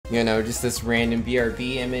You know, just this random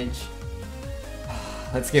BRB image.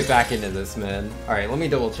 Let's get back into this, man. Alright, let me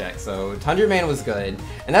double check. So, Tundra Man was good.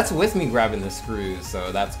 And that's with me grabbing the screws,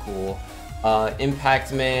 so that's cool.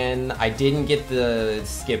 Impact Man, I didn't get the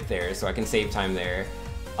skip there, so I can save time there.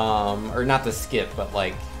 Or not the skip, but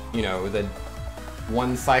like, you know, the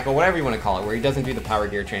one cycle, whatever you want to call it, where he doesn't do the power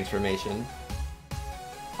gear transformation.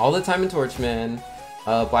 All the time in Torchman.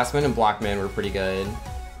 Blastman and Blockman were pretty good.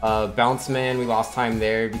 Bounce Man, we lost time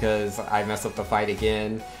there because I messed up the fight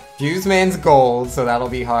again. Fuse Man's gold, so that'll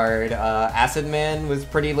be hard. Acid Man was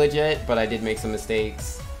pretty legit, but I did make some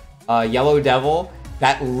mistakes. Yellow Devil,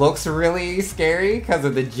 that looks really scary because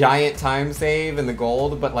of the giant time save and the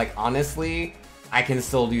gold, but like honestly, I can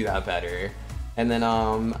still do that better. And then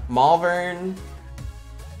Malvern,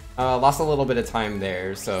 lost a little bit of time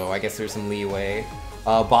there, so I guess there's some leeway.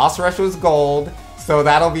 Boss Rush was gold, so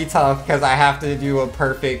that'll be tough because I have to do a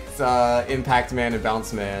perfect Impact Man and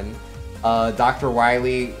Bounce Man. Dr.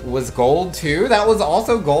 Wily was gold too? That was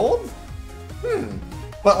also gold?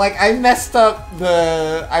 But like I messed up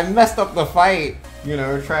the fight, you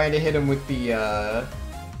know, trying to hit him with the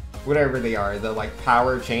whatever they are, the like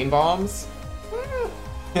power chain bombs.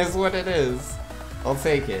 Is what it is. I'll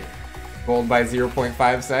take it. Gold by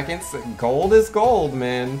 0.5 seconds. Gold is gold,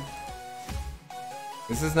 man.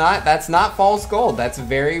 That's not false gold. That's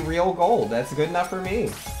very real gold. That's good enough for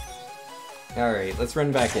me. Alright, let's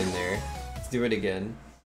run back in there. Let's do it again.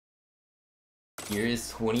 Here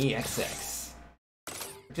is 20XX.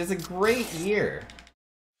 Which is a great year.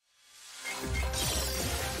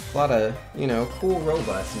 A lot of, you know, cool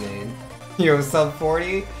robots, man. You know, sub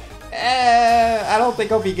 40? I don't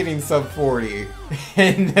think I'll be getting sub 40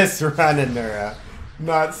 in this run in Nura.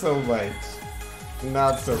 Not so much.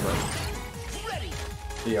 Not so much.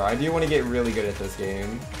 Yo, I do want to get really good at this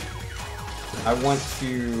game. I want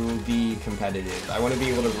to be competitive. I want to be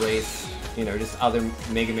able to race, you know, just other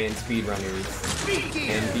Mega Man speedrunners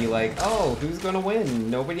and be like, oh, who's gonna win?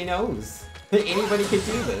 Nobody knows. Anybody could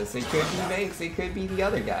do this. It could be Makes, it could be the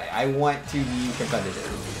other guy. I want to be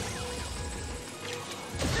competitive.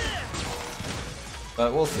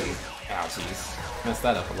 But we'll see. Ow, jeez. Messed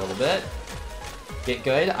that up a little bit. Get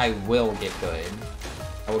good? I will get good.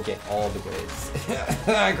 I will get all the goods.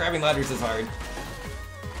 Grabbing ladders is hard.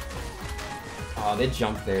 Oh, the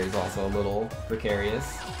jump there is also a little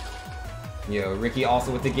precarious. Yo, Ricky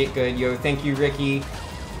also with the get good. Yo, thank you, Ricky.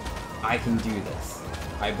 I can do this.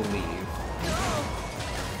 I believe.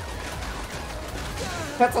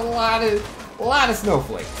 That's a lot of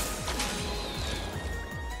snowflakes.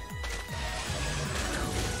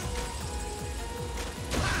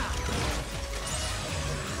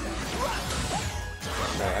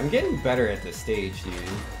 Alright, I'm getting better at this stage, dude.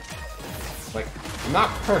 Like, I'm not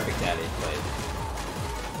perfect at it, but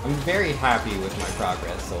I'm very happy with my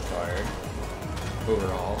progress so far,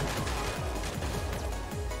 overall.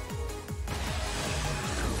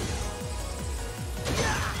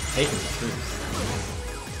 Taking the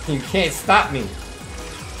truth. You can't stop me!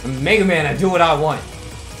 I'm Mega Man, I do what I want!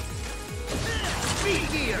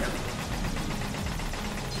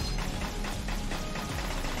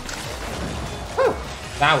 Whew.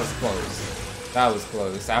 That was close. That was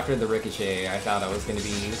close. After the ricochet, I thought I was going to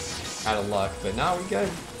be out of luck, but now we're good.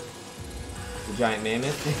 The giant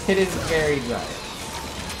mammoth. It is very giant.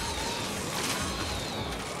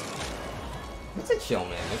 It's a chill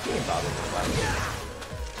mammoth. He ain't bothering nobody.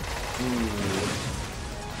 Ooh.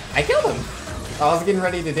 I killed him! I was getting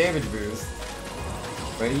ready to damage boost.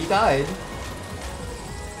 But he died.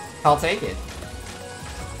 I'll take it.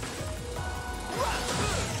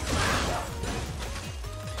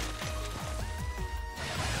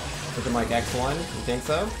 Looking like X1, you think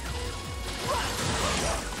so?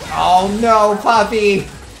 Oh no, puppy!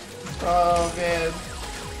 Oh man.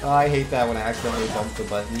 Oh, I hate that when I accidentally bump the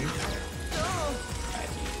button.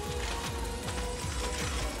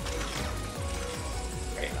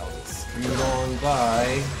 Alright, I'll just scoot on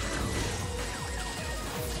by.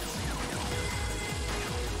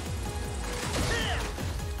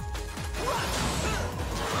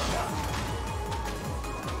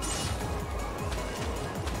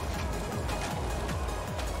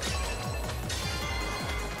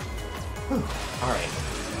 Alright.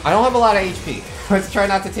 I don't have a lot of HP. Let's try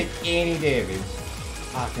not to take any damage.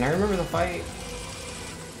 Can I remember the fight?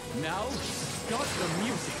 Now, start the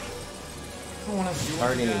music. I don't want to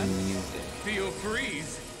start any music. Feel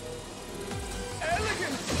freeze.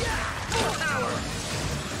 Elegant. Full power.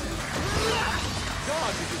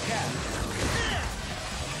 Dodge if you can.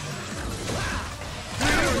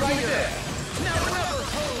 Right there. Now never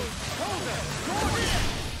hold. Hold it.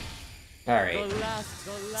 Alright.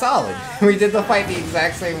 Solid. We did the fight the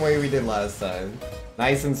exact same way we did last time.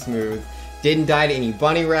 Nice and smooth. Didn't die to any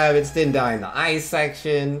bunny rabbits, didn't die in the ice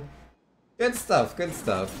section. Good stuff, good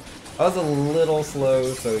stuff. I was a little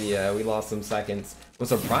slow, so yeah, we lost some seconds. Was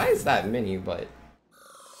surprised that many, but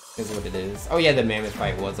is what it is. Oh yeah, the mammoth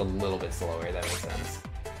fight was a little bit slower, that makes sense.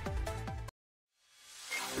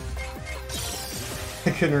 I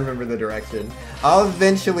couldn't remember the direction. I'll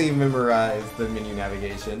eventually memorize the menu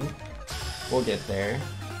navigation. We'll get there.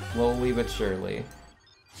 Slowly but surely.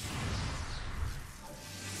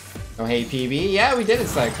 Oh hey PB, yeah we did it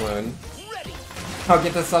Cyclone. I'll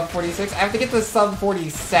get the sub 46. I have to get the sub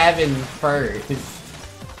 47 first.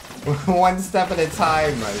 One step at a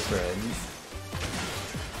time, my friends.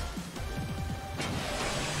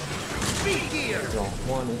 Don't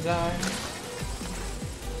wanna die.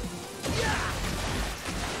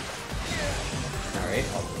 Alright,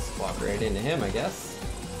 I'll just walk right into him, I guess.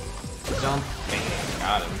 Jump, bam,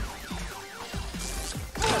 got him.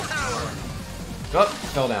 Oh,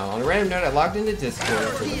 fell down. On a random note, I logged into Discord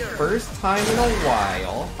for the first time in a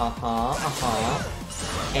while.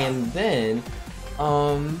 And then,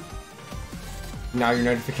 now your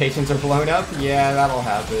notifications are blown up? Yeah, that'll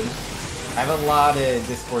happen. I have a lot of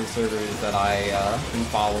Discord servers that I am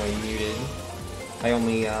following muted. I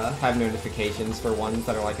only have notifications for ones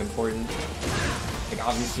that are like important. Like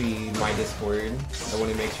obviously my Discord. I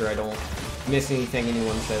want to make sure I don't miss anything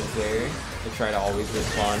anyone says there. I try to always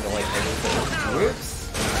respond to like everything. Whoops!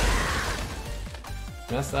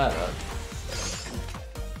 Messed that up.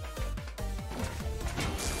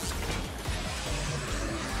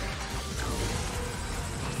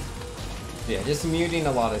 Yeah, just muting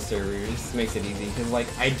a lot of servers makes it easy, because like,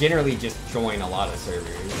 I generally just join a lot of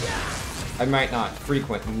servers. I might not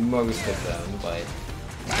frequent most of them, but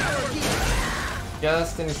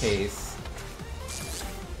just in case.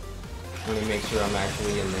 Let me make sure I'm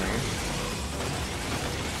actually in there.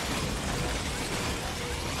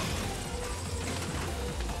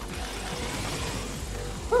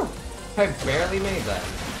 Whew. I barely made that,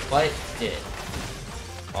 but did.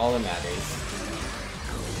 All that matters.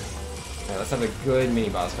 Alright, let's have a good mini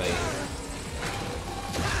boss fight.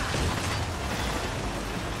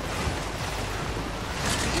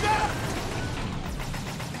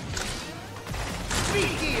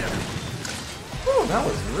 Whew, that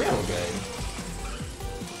was real good.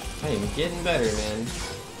 I am getting better, man.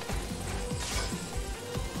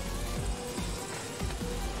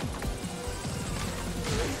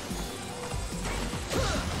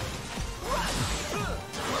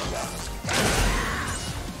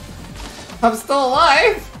 I'm still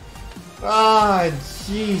alive! Ah,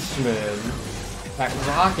 jeez, man. That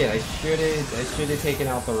rocket, I should've taken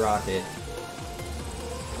out the rocket.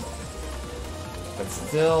 But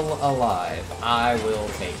still alive. I will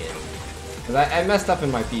take it. Cause I messed up in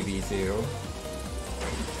my PB too.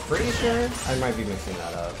 Pretty sure I might be mixing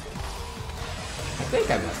that up. I think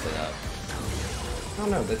I messed it up. I don't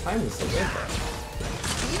know, the time is so good though.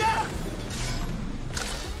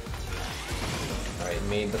 Alright,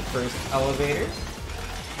 made the first elevator.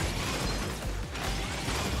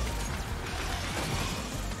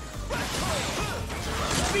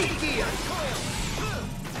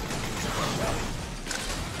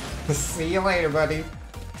 See you later, buddy.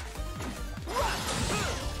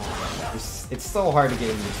 It's so hard to get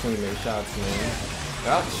in between their shots, man.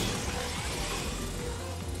 Ouch.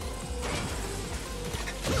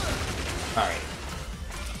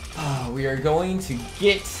 Alright. We are going to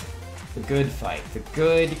get the good fight. The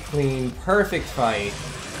good, clean, perfect fight.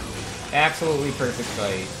 Absolutely perfect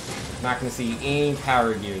fight. Not gonna see any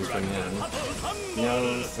power gears from him.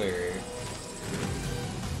 No, sir.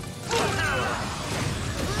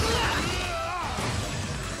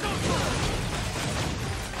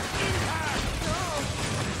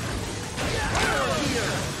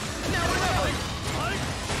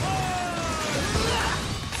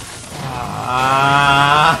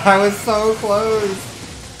 I was so close.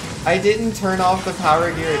 I didn't turn off the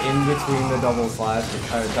power gear in between the double shots.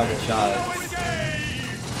 I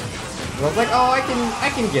was like, oh, I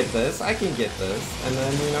can get this. I can get this. And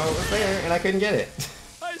then, you know, it was there, and I couldn't get it.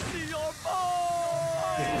 I see your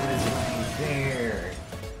boy! It was right there.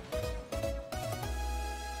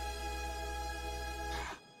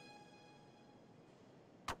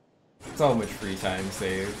 So much free time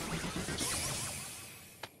saved.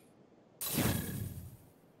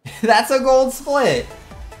 That's a gold split!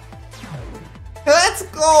 That's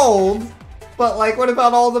gold! But like, what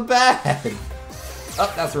about all the bad?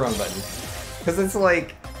 Oh, that's the wrong button. Because it's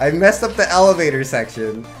like, I messed up the elevator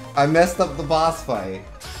section, I messed up the boss fight,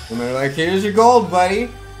 and they're like, here's your gold,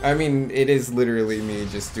 buddy! I mean, it is literally me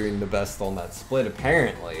just doing the best on that split,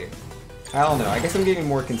 apparently. I don't know, I guess I'm getting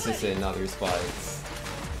more consistent in other spots.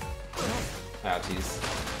 Ouchies.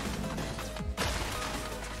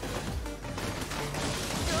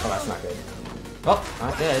 Oh, that's not good. Oh,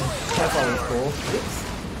 not dead. That's always cool. Oops.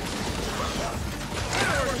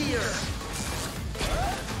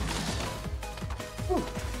 Whew.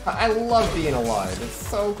 I love being alive. It's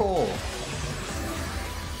so cool.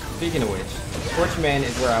 Speaking of which, Torchman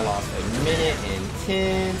is where I lost 1 minute and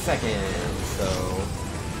 10 seconds. So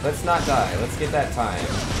let's not die. Let's get that time.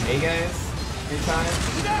 Hey guys, free time.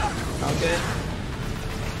 Sound good?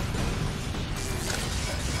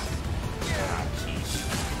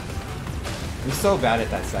 I'm so bad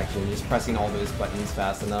at that section, just pressing all those buttons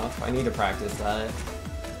fast enough. I need to practice that.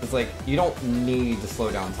 It's like, you don't need to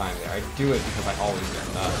slow down time there. I do it because I always get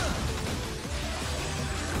stuck.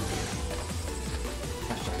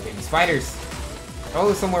 Gosh darn baby spiders!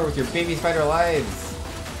 Oh, somewhere with your baby spider lives!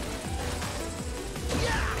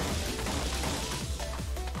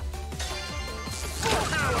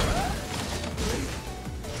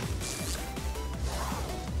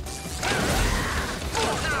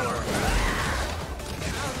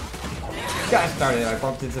 Gosh darn it, I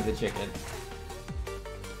bumped into the chicken.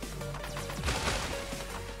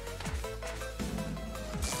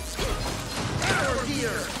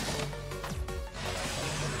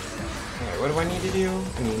 Alright, what do I need to do?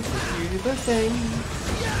 I need to do the thing.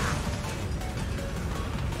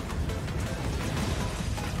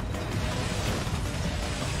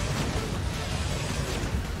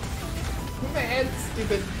 Man,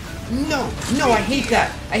 stupid. No, I hate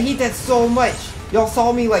that. I hate that so much. Y'all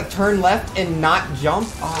saw me like turn left and not jump?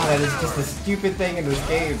 Oh, that is just a stupid thing in this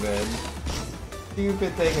game, man.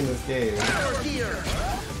 Stupid thing in this game.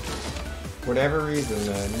 For whatever reason,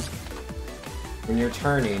 man. When you're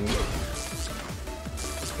turning,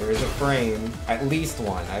 there is a frame, at least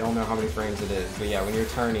one. I don't know how many frames it is, but yeah, when you're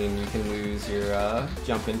turning, you can lose your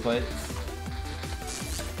jump inputs.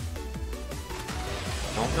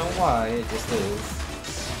 Don't know why, it just is.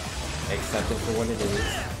 Accept it for what it is.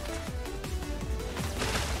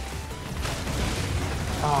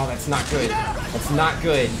 Oh, that's not good. That's not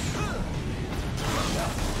good.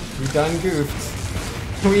 We done goofed.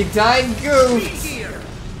 We done goofed!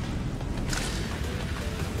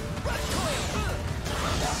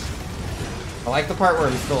 I like the part where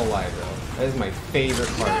I'm still alive, though. That is my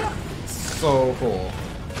favorite part. It's so cool.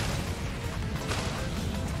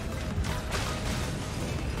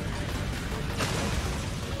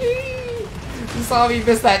 You saw me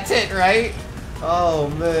miss that tit, right? Oh,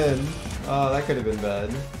 man. Oh, that could have been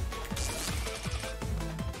bad.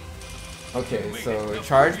 Okay, so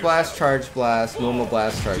charge blast, normal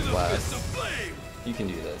blast, charge blast. You can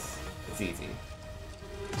do this. It's easy.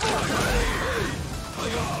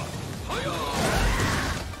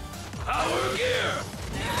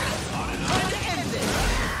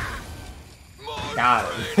 Got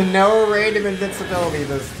it. No random invincibility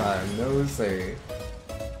this time. No sir.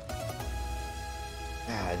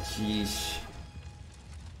 Ah, jeesh.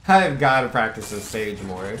 I've gotta practice this stage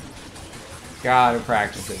more. Gotta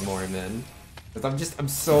practice it more, man. Because I'm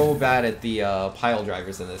so bad at the pile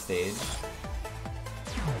drivers in this stage.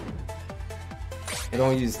 I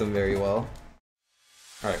don't use them very well.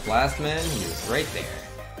 Alright, Blast Man, he's right there.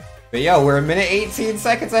 But yo, we're 1 minute 18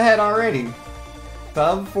 seconds ahead already.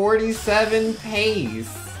 Sub 47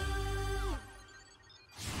 pace.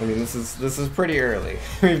 I mean, this is pretty early.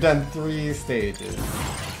 We've done 3 stages.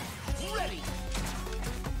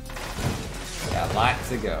 Yeah, a lot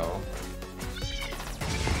to go.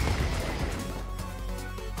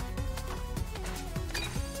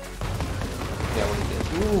 Yeah, what is it?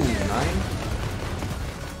 Ooh,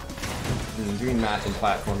 9. Doing math and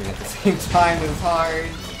platforming at the same time is hard.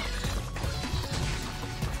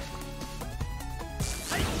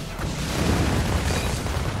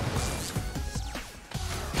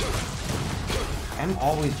 I'm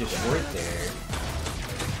always just short there.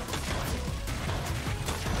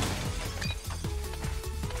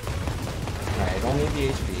 Alright, I don't need the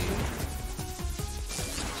HP.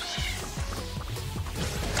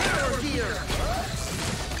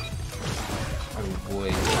 I'm way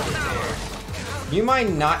over there. Do you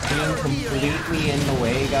mind not being completely in the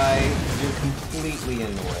way, guys? You're completely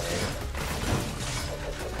in the way.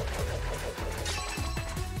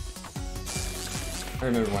 I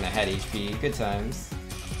remember when I had HP. Good times.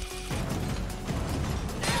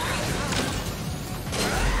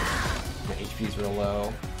 My HP's real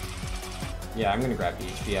low. Yeah, I'm gonna grab the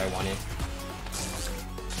HP I wanted.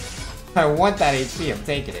 I want that HP, I'm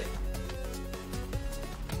taking it.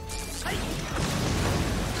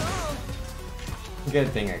 Good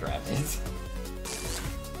thing I grabbed it.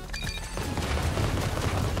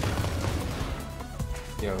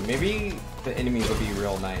 Yo, maybe the enemies will be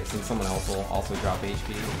real nice and someone else will also drop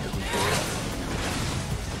HP.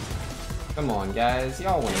 Come on, guys.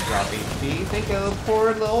 Y'all want to drop HP. Think of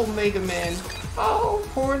poor little Mega Man. Oh,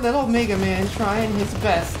 poor little Mega Man trying his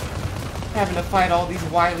best. Having to fight all these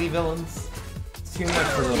wily villains. It's too much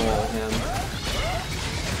for little old him.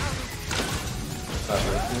 But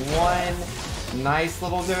with one nice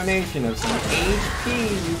little donation of some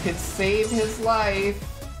HP, you could save his life.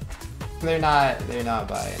 They're not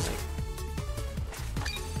buying it.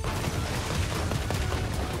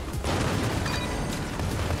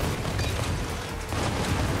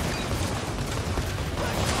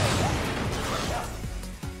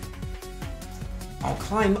 Oh,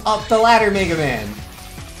 climb up the ladder, Mega Man!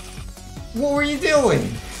 What were you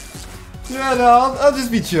doing? No, I'll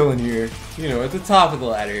just be chilling here. You know, at the top of the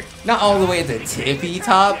ladder. Not all the way at the tippy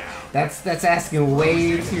top. That's asking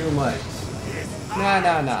way too much.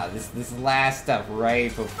 No. This last stuff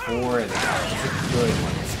right before the top is a good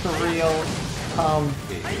one. It's real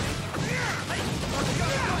comfy.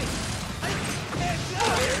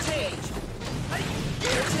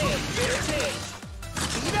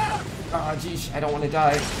 Oh, geez, I don't want to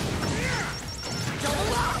die.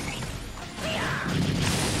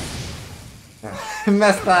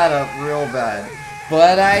 Messed that up real bad.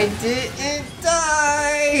 But I didn't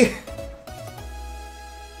die!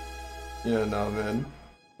 Yeah, no, man.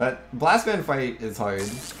 That Blastman fight is hard.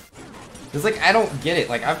 It's like, I don't get it.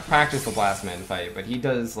 Like, I've practiced the Blastman fight, but he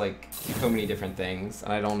does, like, so many different things,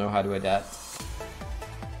 and I don't know how to adapt.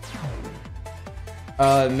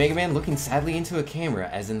 Mega Man looking sadly into a camera,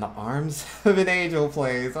 as in the arms of an angel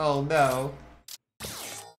plays. Oh, no.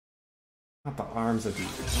 Not the arms of the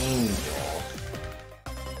angel.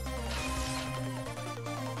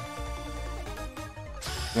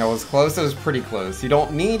 That was close, it was pretty close. You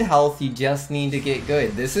don't need health, you just need to get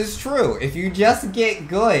good. This is true. If you just get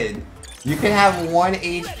good, you can have 1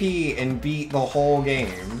 HP and beat the whole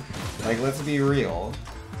game. Like, let's be real.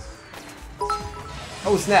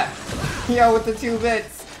 Oh, snap. Yo, with the 2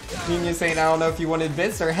 bits. Nina saying, I don't know if you wanted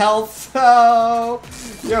bits or health, so...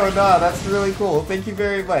 Yo, nah, that's really cool. Thank you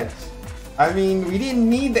very much. I mean, we didn't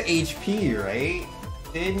need the HP, right?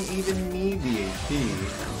 Didn't even need the HP.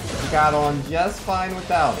 We got on just fine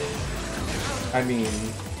without it. I mean,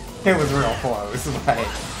 it was real close, but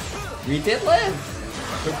we did live.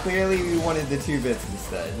 But clearly we wanted the 2 bits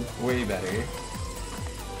instead. Way better.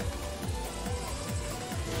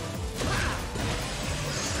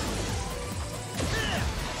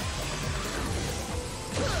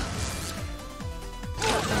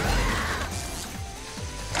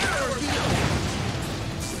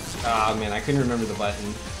 Oh man, I couldn't remember the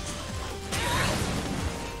button.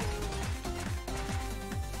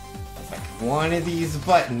 It's like, one of these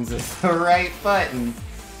buttons is the right button,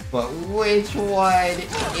 but which one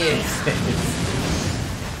is it?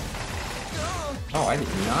 Oh, I did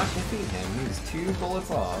not defeat him. He was 2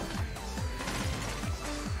 bullets off.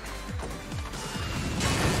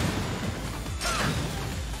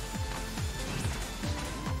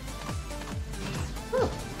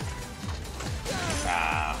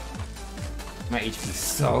 My HP is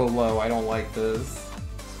so low, I don't like this.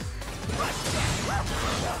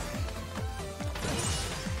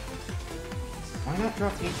 Why not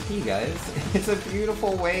drop HP, guys? It's a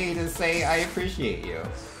beautiful way to say I appreciate you.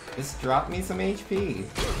 Just drop me some HP.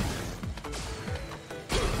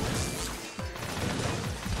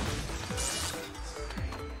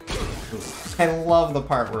 I love the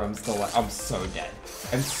part where I'm so dead.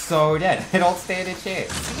 I'm so dead. I don't stand a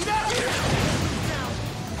chance.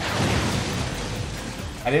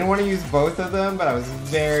 I didn't want to use both of them, but I was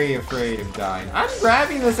very afraid of dying. I'm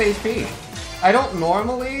grabbing this HP. I don't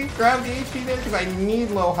normally grab the HP there because I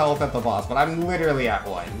need low health at the boss, but I'm literally at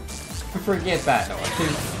 1. Forget that, Noah.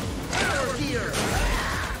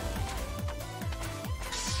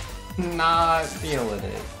 Not feeling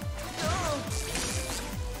it.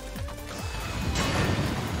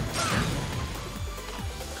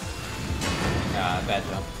 Ah, bad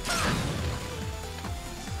jump.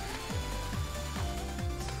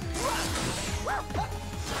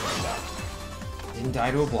 Didn't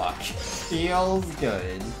die to a block. Feels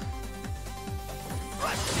good.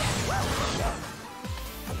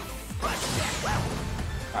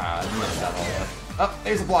 Ah, I messed that all up. Oh,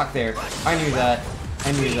 there's a block there. I knew that.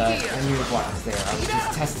 I knew that. I knew the block was there. I was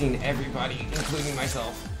just testing everybody, including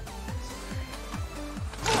myself.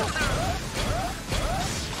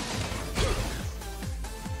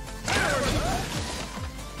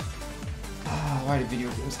 Why do video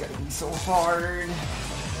games gotta be so hard?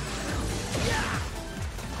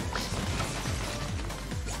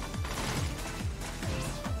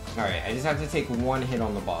 Alright, I just have to take one hit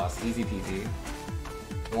on the boss. Easy peasy.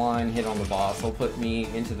 One hit on the boss will put me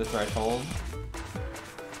into the threshold.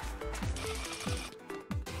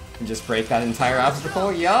 And just break that entire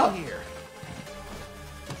obstacle. Yup.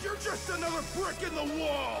 You're just another brick in the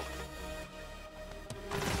wall.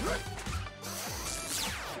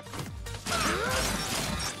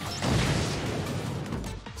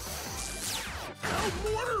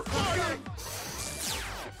 Mortar fighting.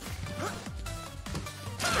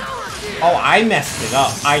 Oh, I messed it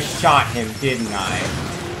up. I shot him, didn't I?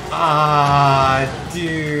 Ah,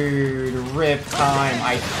 dude. Rip time.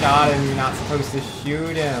 I shot him. You're not supposed to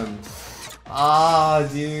shoot him. Ah,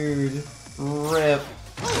 dude. Rip.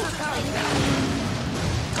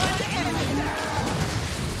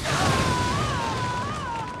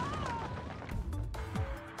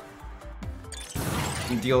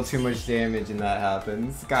 You deal too much damage and that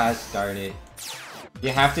happens. Gosh darn it. You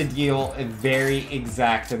have to deal a very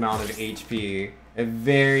exact amount of HP. A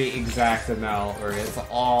very exact amount or it's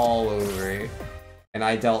all over. And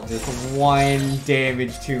I dealt just one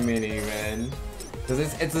damage too many, man. Because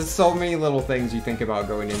it's just so many little things you think about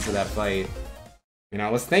going into that fight. And I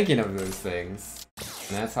was thinking of those things.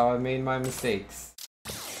 And that's how I made my mistakes.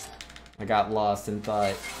 I got lost in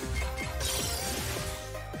thought.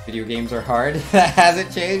 Video games are hard? That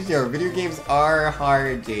hasn't changed? Yo, video games are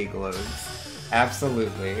hard, J-Globes.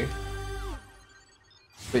 Absolutely.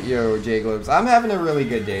 But yo, J-Globes, I'm having a really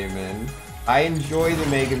good day, man. I enjoy the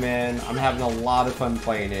Mega Man. I'm having a lot of fun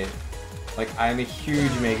playing it. Like, I'm a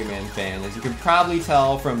huge Mega Man fan. As you can probably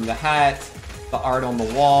tell from the hat, the art on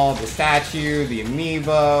the wall, the statue, the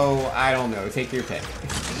amiibo. I don't know, take your pick.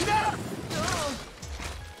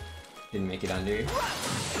 Didn't make it under.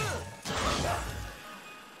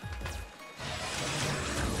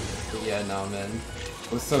 But yeah, no, man.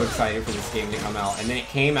 I was so excited for this game to come out, and then it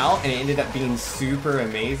came out and it ended up being super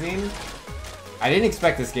amazing. I didn't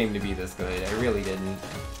expect this game to be this good. I really didn't.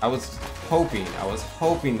 I was hoping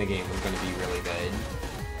the game was going to be really good,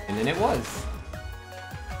 and then it was.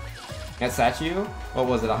 That statue, what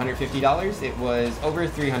was it, $150? It was over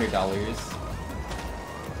 $300.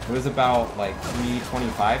 It was about like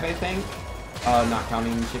 $325, I think, not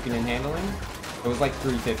counting shipping and handling. It was like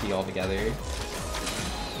 $350 altogether.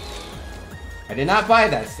 I did not buy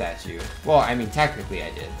that statue. Well, I mean, technically I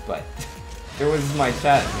did, but it was my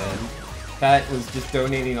chat, man. Chat was just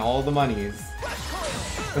donating all the monies.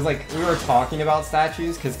 Because, like, we were talking about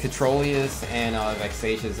statues, because Catrolius and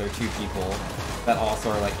Vexatious are two people that also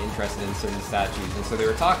are, like, interested in certain statues, and so they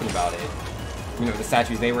were talking about it. You know, the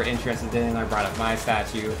statues they were interested in, I brought up my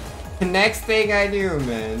statue. The next thing I knew,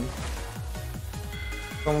 man,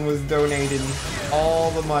 someone was donating all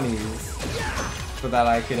the monies so that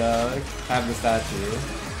I could have the statue.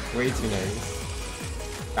 Way too nice.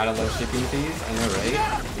 Gotta love shipping fees, I know, right?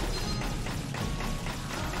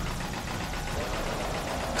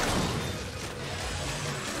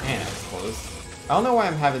 Man, that was close. I don't know why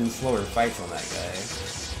I'm having slower fights on that guy.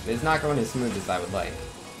 It's not going as smooth as I would like.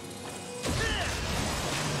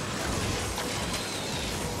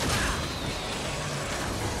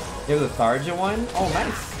 You have the Tharja one? Oh,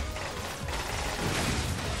 nice.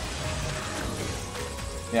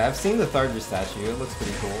 Yeah, I've seen the Tharja statue. It looks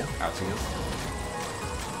pretty cool. Ouchies.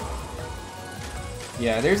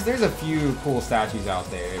 Yeah, there's a few cool statues out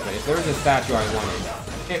there, but if there was a statue I wanted,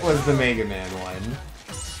 it was the Mega Man one.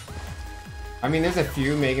 I mean, there's a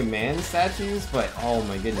few Mega Man statues, but oh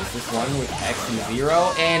my goodness, this one with X and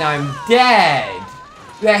Zero, and I'm dead!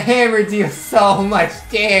 The hammer deals so much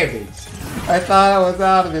damage! I thought I was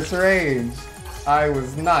out of its range. I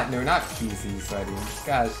was not. No, not PC settings.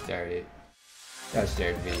 Gosh darn it. Gosh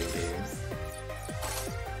darn video games.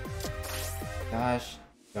 Gosh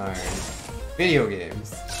darn video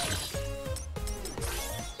games.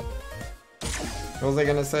 What was I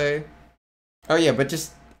gonna say? Oh yeah, but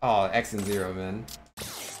just X and Zero, man.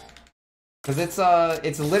 Cause it's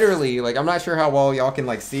literally like, I'm not sure how well y'all can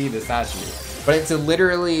like see the statue, but it's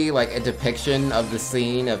literally like a depiction of the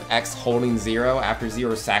scene of X holding Zero after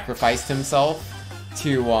Zero sacrificed himself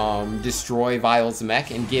to destroy Vile's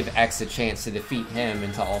mech and give X a chance to defeat him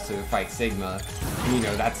and to also fight Sigma. And, you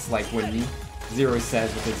know, that's like when Zero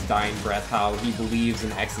says with his dying breath how he believes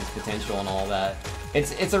in X's potential and all that.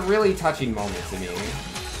 It's a really touching moment to me.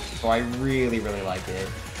 So I really, really like it.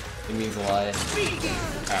 It means a lot.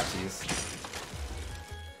 Ouchies.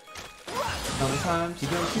 Sometimes you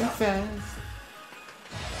go too fast.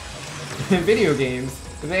 Video games,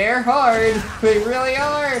 they're hard. They really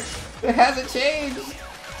are. It hasn't changed.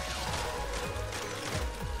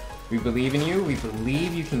 We believe in you. We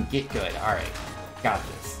believe you can get good. Alright. Got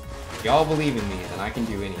this. If y'all believe in me, then I can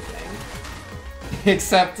do anything.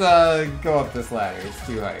 Except, go up this ladder. It's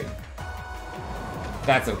too hard.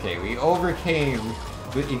 That's okay. We overcame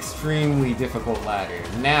the extremely difficult ladder.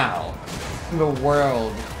 Now, the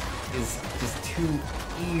world is just too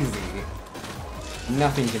easy.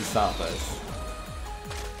 Nothing can stop us.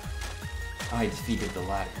 I defeated the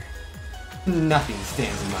ladder. Nothing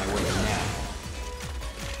stands in my way now.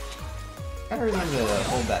 Gotta remember to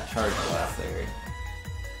hold that charge blast there.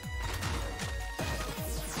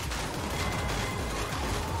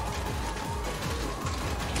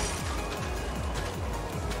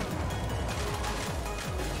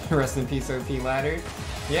 Rest in peace, OP ladder.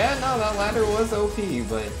 Yeah, no, that ladder was OP,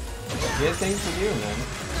 but good things for you, man.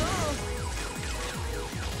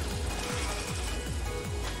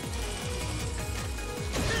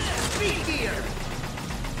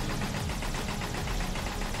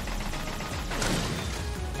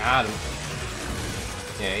 Got him.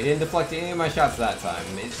 Yeah, he didn't deflect any of my shots that time.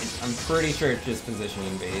 I'm pretty sure it's just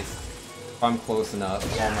positioning based. If I'm close enough,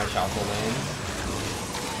 all my shots will land.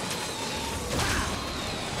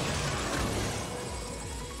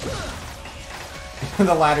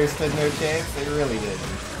 The ladder stood no chance. It really didn't.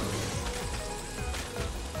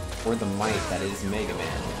 Or the might that is Mega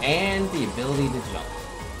Man. And the ability to jump.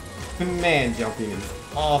 Man, jumping is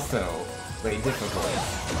also very difficult.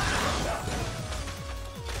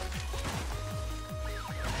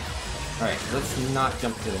 Alright, let's not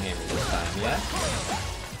jump to the hammer this time, yeah?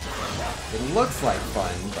 It looks like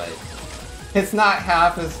fun, but it's not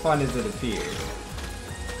half as fun as it appears.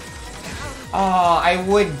 Oh, I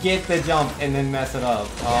would get the jump and then mess it up.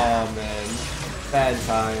 Oh man, bad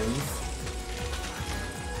times.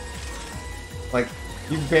 Like,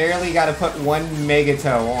 you barely gotta put one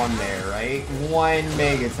Megatoe on there, right? One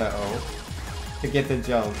Megatoe to get the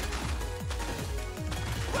jump.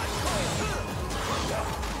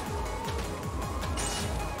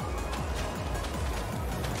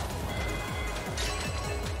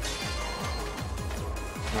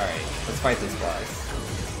 Alright, let's fight this boss.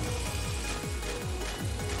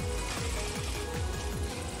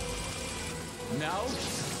 Now,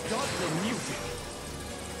 start the music.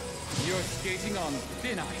 You're skating on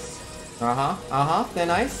thin ice. Thin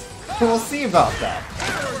ice? We'll see about that.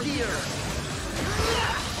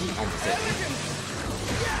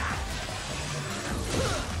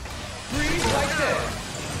 Freeze right there.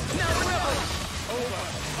 Over.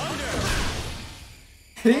 Under.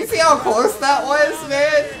 Did you see how close that was,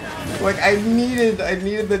 man? Like, I needed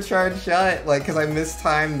the charge shot, like, cause I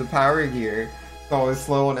mistimed the power gear. So I was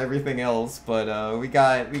slow on everything else, but we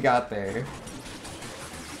got there.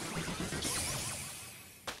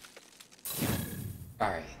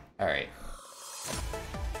 Alright.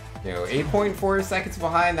 You know, 8.4 seconds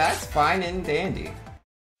behind, that's fine and dandy.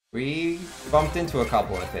 We bumped into a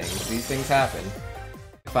couple of things. These things happen.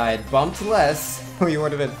 If I had bumped less, we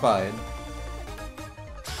would have been fine.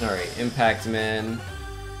 Alright, Impact Man.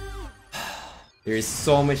 There's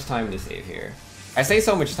so much time to save here. I say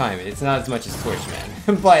so much time, it's not as much as Twitch,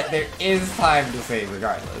 man. But there is time to save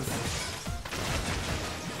regardless.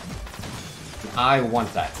 I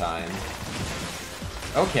want that time.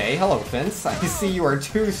 Okay, hello Fence. I see you are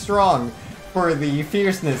too strong for the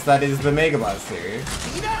fierceness that is the Mega Buster.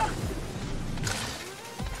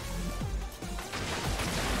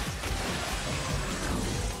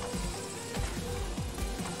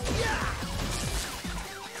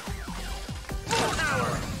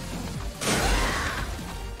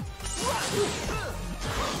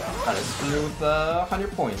 Got a screw with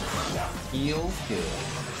 100 points. Feels good.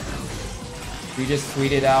 You just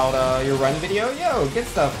tweeted out your run video? Yo, good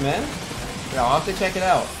stuff, man. Yeah, I'll have to check it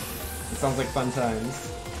out. It sounds like fun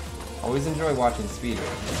times. Always enjoy watching speedruns.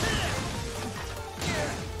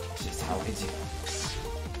 Just how I do.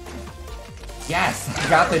 Yes! I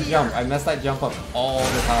got the jump. I messed that jump up all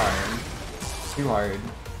the time. Too hard.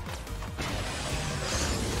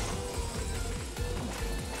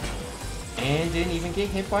 And didn't even get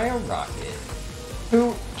hit by a rocket.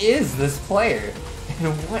 Who is this player?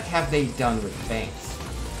 And what have they done with Banks?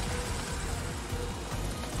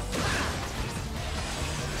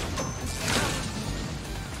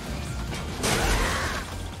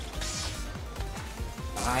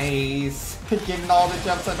 Nice! Getting all the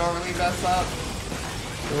jumps I normally mess up.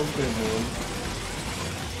 So good, man.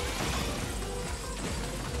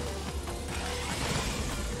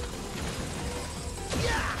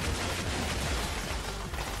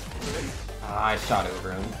 I shot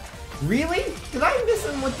over him. Really? Did I miss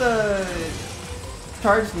him with the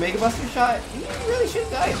charged Mega Buster shot? He really should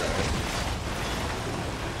die there.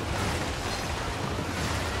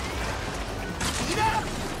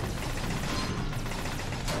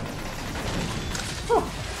 Whew.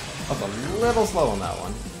 was a little slow on that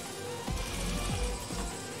one.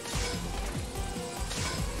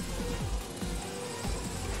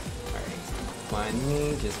 Alright, mind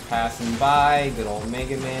me, just passing by. Good old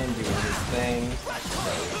Mega Man doing his thing.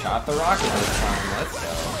 So, shot the rocket this time. Let's go.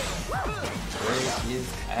 Where is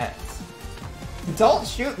that? Don't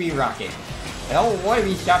shoot me, Rocket! I don't want to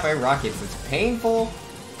be shot by rockets. It's painful,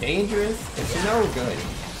 dangerous, it's no good.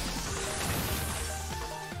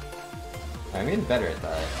 I'm getting better at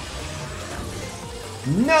that.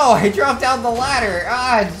 No! I dropped down the ladder!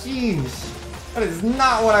 Ah, jeez! That is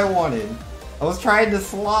not what I wanted. I was trying to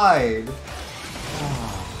slide.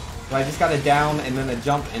 But I just got a down and then a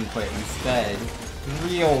jump input instead.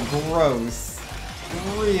 Real gross.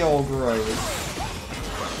 Real gross.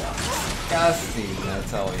 Disgusting, I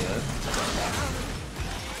tell you.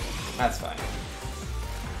 That's fine.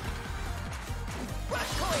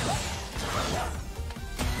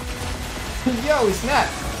 Yo, snap!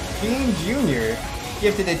 Bean Jr.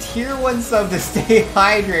 gifted a tier 1 sub to stay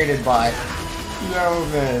hydrated by. Yo,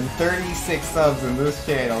 man, 36 subs in this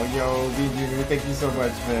channel. Yo, Bean Jr., thank you so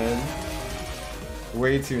much, man.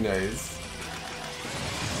 Way too nice.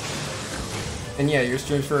 And yeah, your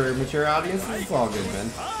streams for mature audiences, it's all good, man.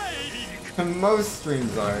 Most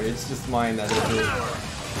streams are, it's just mine that isn't.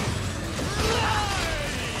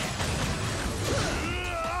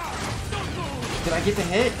 Did I get the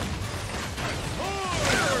hit?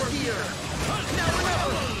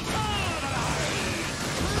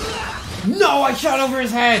 No, I shot over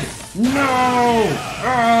his head! No!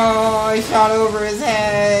 Oh, I shot over his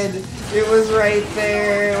head! It was right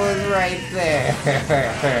there, it was right there.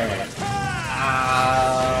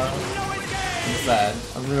 I'm sad.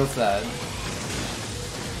 I'm real sad.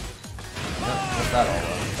 What's that all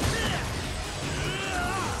about?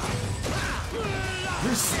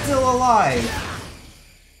 You're still alive!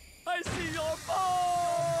 I see your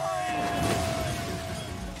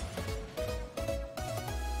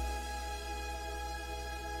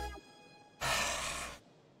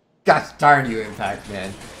Gosh darn you, Impact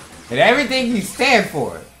Man. And everything you stand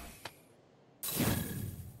for!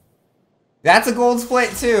 That's a gold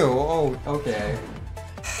split too! Oh, okay.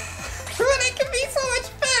 But it can be so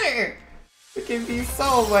much better! It can be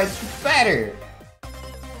so much better!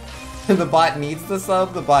 The bot needs the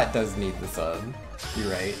sub? The bot does need the sub.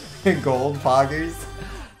 You're right. Gold poggers.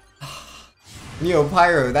 Yo,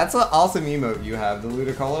 Pyro, that's an awesome emote you have, the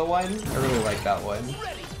Ludicolo one. I really like that one.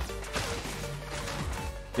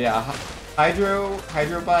 Yeah,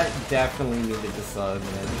 Hydrobot definitely needed the sub,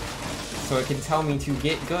 man. So it can tell me to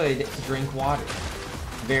get good, drink water.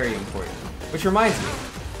 Very important. Which reminds me,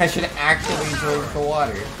 I should actually drink the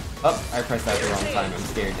water. Oh, I pressed that the wrong time. I'm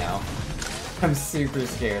scared now. I'm super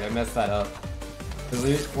scared. I messed that up.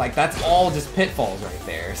 Like, that's all just pitfalls right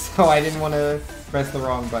there. So I didn't want to press the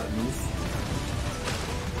wrong buttons.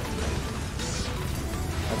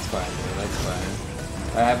 That's fine, man. That's fine.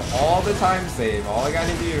 I have all the time save. All I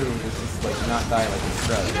gotta do is just, like, not die like a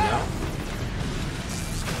scrub, you know?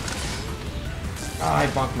 Oh, I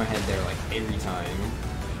bonk my head there, like, every time.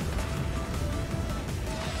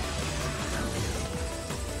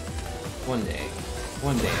 One day I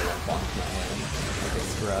will bonk my head like a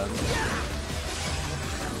scrub.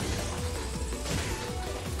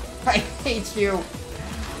 I hate you!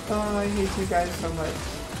 Oh, I hate you guys so much.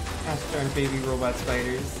 Gosh darn baby robot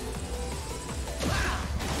spiders.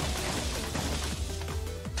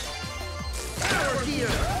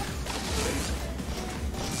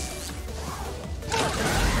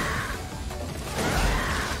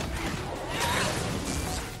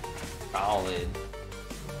 Solid.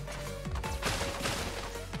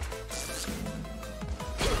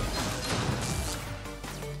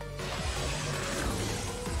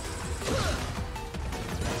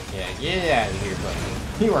 Yeah, get out of here,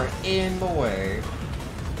 buddy. You are in the way.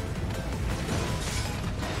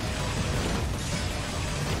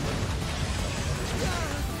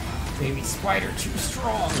 Baby spider too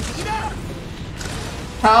strong.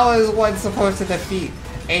 How is one supposed to defeat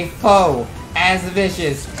a foe as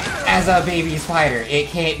vicious as a baby spider? It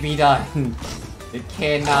can't be done. It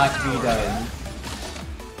cannot be done.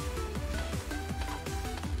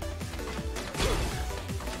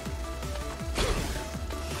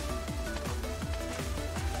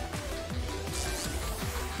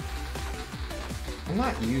 I'm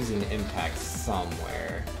not using impact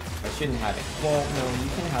somewhere. I shouldn't have it. Well, no, you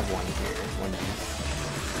can have one here. One use.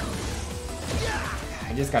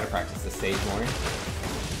 I just gotta practice this stage more.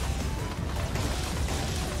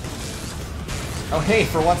 Oh hey,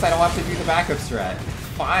 for once I don't have to do the backup strat.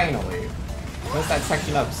 Finally! I messed that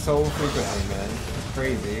section up so frequently, man. It's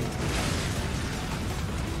crazy.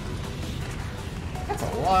 That's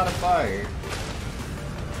That's a lot of fire.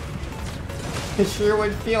 It sure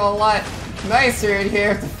would feel a lot nicer in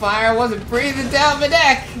here if the fire wasn't breathing down my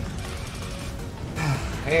neck.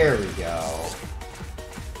 There we go.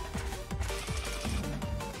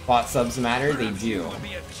 Bot subs matter? They do.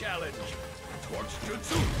 Be a challenge. Torch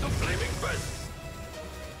Jutsu, the flaming fist.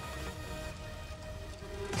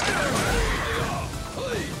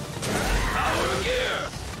 Power gear.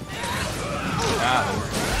 Got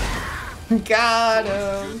him. Got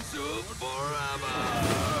him. Jutsu forever.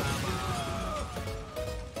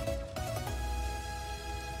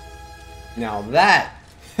 Now that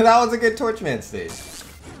was a good Torchman stage.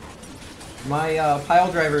 My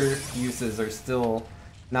pile driver uses are still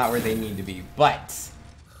not where they need to be, but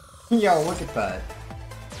yo, look at that.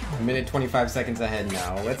 A minute 25 seconds ahead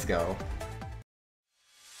now. Let's go.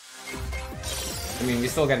 I mean, we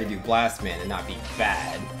still got to do Blastman and not be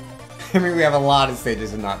bad. I mean, we have a lot of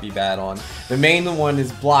stages to not be bad on. The main one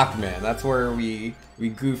is Blockman. That's where we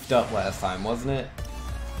goofed up last time, wasn't it?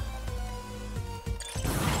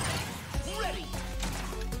 Ready.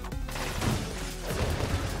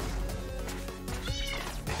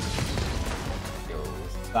 Yo,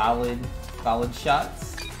 solid shots.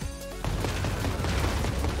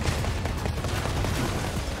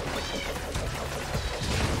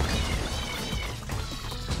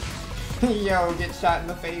 Yo, get shot in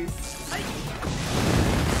the face.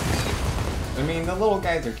 I mean, the little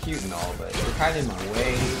guys are cute and all, but they're kind of in my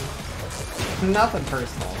way. Nothing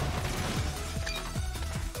personal.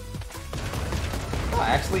 Oh, I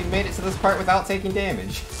actually made it to this part without taking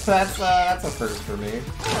damage. That's a first for me.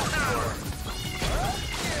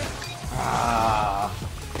 Ah,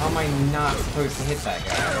 how am I not supposed to hit that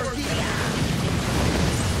guy?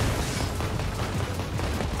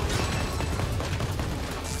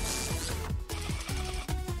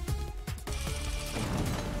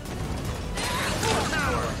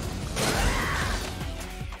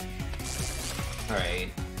 Alright,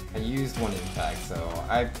 I used one impact, so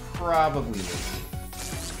I probably missed.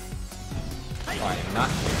 Oh, I am not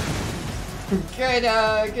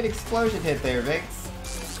sure. Good explosion hit there, Vix.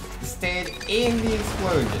 You stayed in the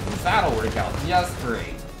explosions. That'll work out just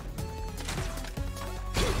great.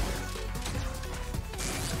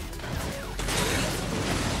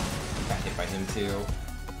 Got hit by him too.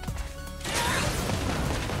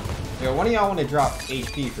 Yo, one of y'all want to drop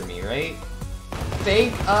HP for me, right?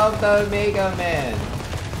 Think of the Mega Man.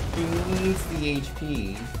 He needs the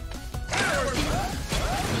HP.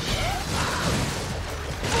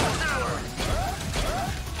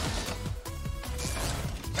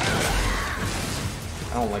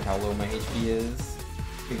 I don't like how low my HP is.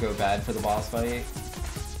 Could go bad for the boss fight.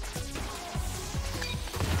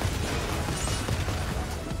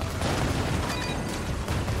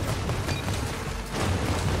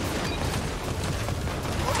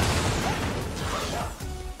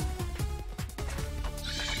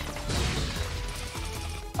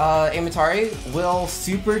 Amatari, will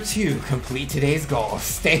Super 2 complete today's goal?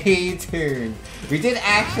 Stay tuned. We did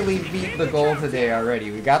actually beat the goal today already.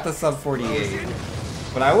 We got the sub 48.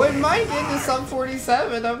 But I wouldn't mind getting to sub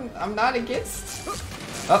 47. I'm not against.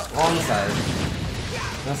 Oh, wrong side.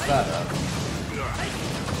 Messed that up.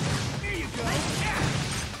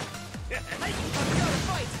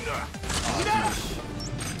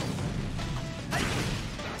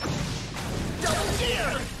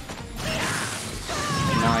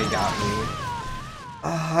 Now he got me.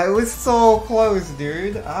 Ah, it was so close,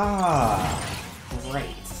 dude. Great.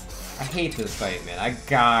 I hate this fight, man. I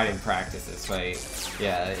gotta practice this fight.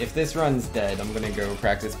 Yeah, if this run's dead, I'm gonna go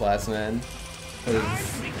practice Blastman. Because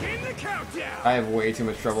I have way too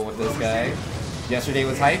much trouble with this guy. Yesterday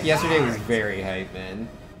was hype? Yesterday was very hype, man.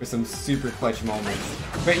 There's some super clutch moments.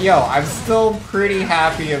 But yo, I'm still pretty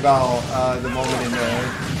happy about the moment in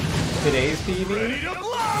today's PB.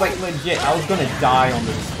 Like legit, I was gonna die on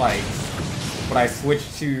those spikes, but I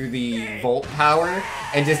switched to the Volt power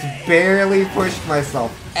and just barely pushed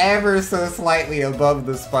myself ever so slightly above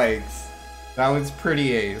the spikes. That was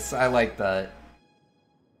pretty ace. I like that.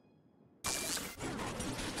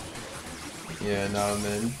 Yeah, no,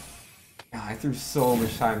 man. God, I threw so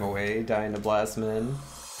much time away dying to Blastman.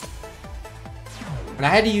 And I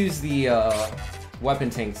had to use the weapon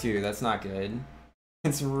tank too. That's not good.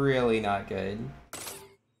 It's really not good.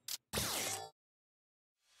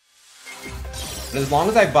 But as long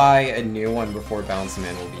as I buy a new one before Bounce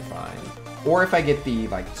Man, we'll be fine. Or if I get the,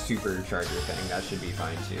 like, supercharger thing, that should be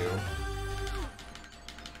fine, too.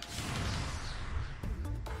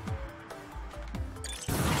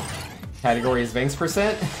 Category is Vanks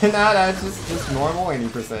percent? Nah, that's just normal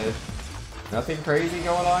 80%. Nothing crazy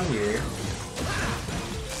going on here.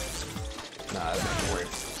 Nah, that's not gonna work.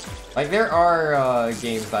 Like, there are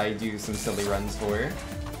games that I do some silly runs for.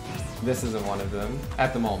 This isn't one of them,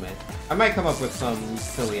 at the moment. I might come up with some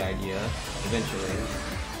silly idea, eventually.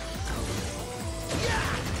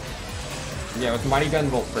 Yeah, with Mighty Gun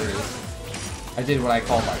Volt first, I did what I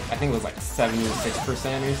called, like, I think it was like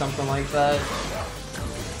 76% or something like that.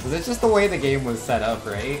 Because it's just the way the game was set up,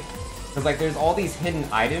 right? Because, like, there's all these hidden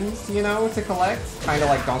items, you know, to collect. Kind of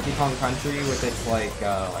like Donkey Kong Country with its, like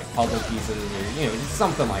puzzle pieces or, you know, just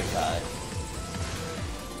something like that.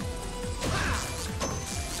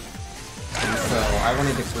 And so I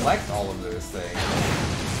wanted to collect all of those things.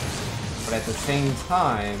 But at the same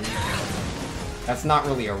time, that's not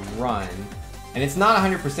really a run. And it's not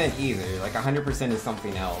 100% either. Like, 100% is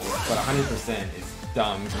something else. But 100% is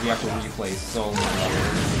dumb because you have to replay so many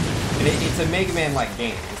levels. And it's a Mega Man-like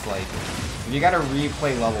game. It's like, you gotta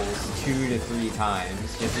replay levels 2 to 3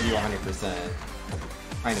 times just to do 100%.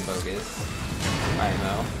 Kinda bogus. I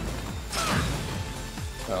know.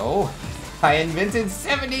 So, I invented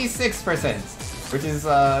 76%, which is,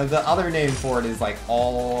 the other name for it is like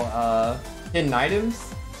all, hidden items?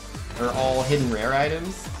 Or all hidden rare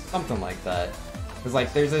items? Something like that. Because,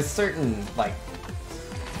 like, there's a certain, like,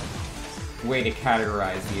 way to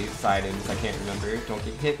categorize these items, I can't remember. Don't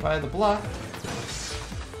get hit by the block.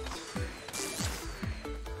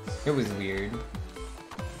 It was weird.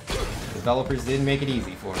 Developers didn't make it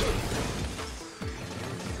easy for me.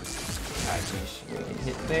 Actually, we can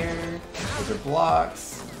hit there. Those are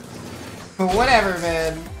blocks. But whatever,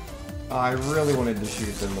 man. Oh, I really wanted to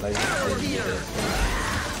shoot them, but I just didn't get it.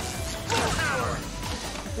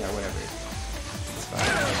 Yeah, whatever. It's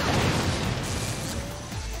fine.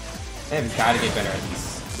 They've got to get better at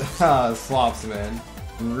these swaps, man.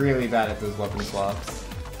 I'm really bad at those weapon swaps.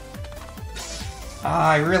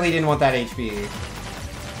 Ah, I really didn't want that HP.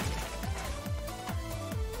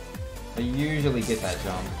 I usually get that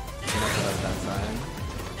jump. And that's what I was that time.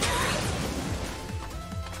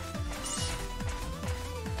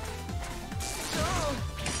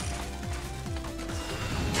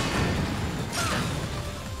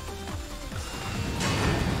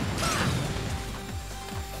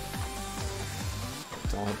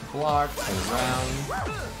 Don't hit the block, turn around.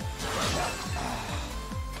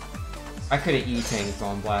 I could have E-tanked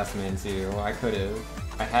on Blastman too. I could have.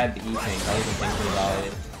 I had the E-tank. I wasn't thinking about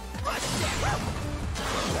it.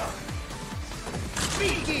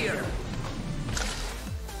 Speed gear.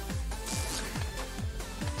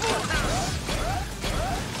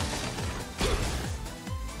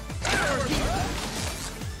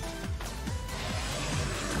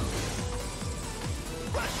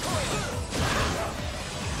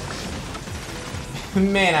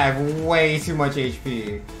 Man, I have way too much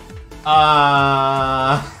HP.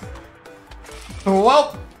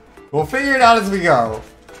 Well, we'll figure it out as we go.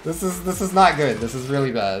 This is not good. This is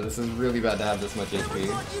really bad. This is really bad to have this much HP.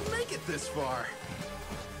 You'd make it this far.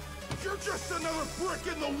 You're just another brick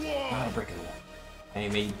in the wall. Not a brick in the wall.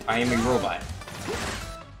 I am a robot.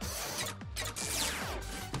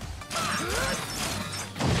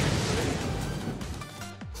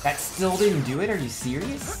 That still didn't do it? Are you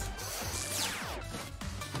serious?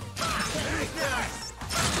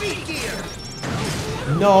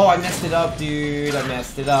 No, I messed it up, dude. I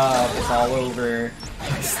messed it up. It's all over.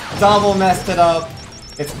 I double messed it up.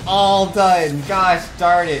 It's all done. Gosh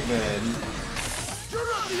darn it, man. You're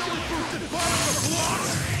not the only boosted part of the block.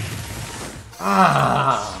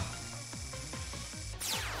 Ah.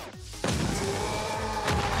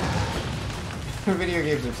 Video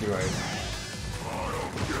games are too hard.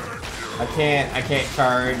 I can't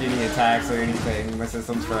charge any attacks or anything. My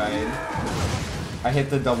system's fried. I hit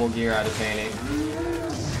the double gear out of panic.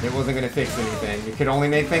 It wasn't gonna fix anything. It could only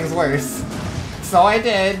make things worse. So I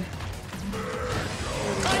did.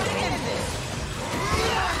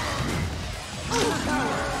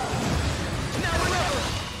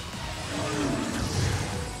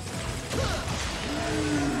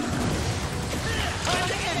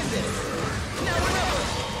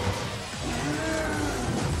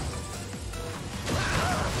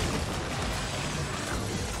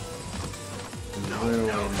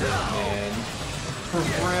 Ruined it, man.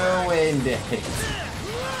 Ruined it.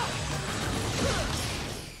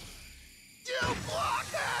 You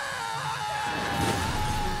blocker!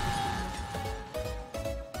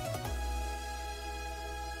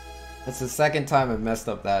 It's the second time I've messed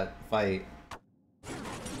up that fight.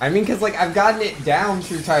 I mean, cause like I've gotten it down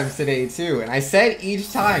 2 times today too, and I said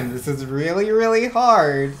each time this is really, really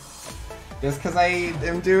hard. Just cause I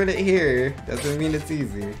am doing it here doesn't mean it's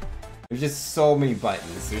easy. There's just so many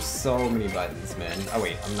buttons. There's so many buttons, man. Oh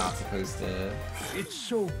wait, I'm not supposed to... It's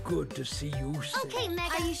so good to see you. Okay,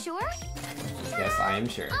 Mega. Are you sure? Yes, I am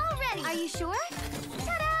sure. Already. Are you sure?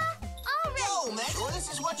 Ta-da! Already. Yo, Mega,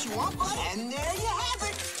 this is what you want, bud. And there you have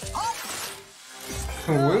it. Up.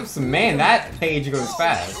 Whoops, man, that page goes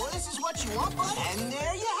fast. Mega, this is what you want, bud. And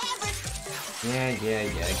there you have it.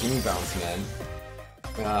 Yeah. Give me bounce, man.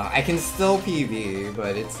 I can still PB,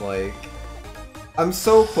 but it's like... I'm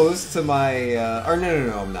so close to my, or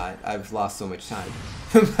no, I'm not. I've lost so much time.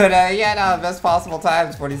 But, yeah, no, best possible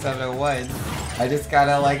times, 47:01. I just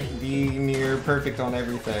gotta, like, be near perfect on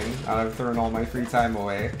everything. I've thrown all my free time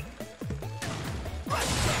away.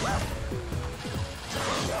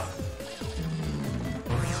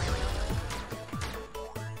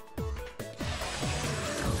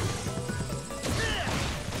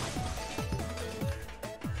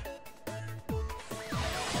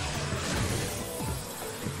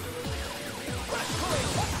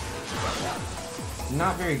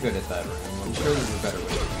 Not very good at that room. I'm sure there's a better way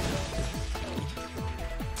to do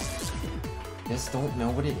it. Just don't know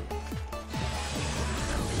what it is.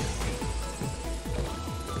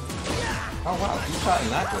 Oh wow, he shot in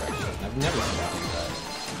that direction. I've never seen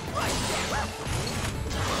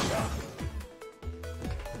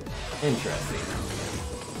that. Interesting.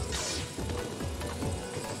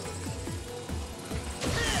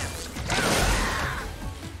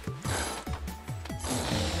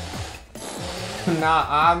 Nah,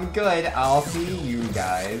 I'm good. I'll see you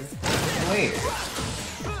guys later.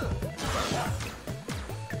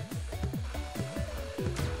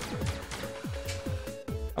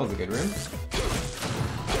 That was a good room.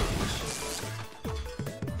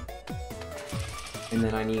 And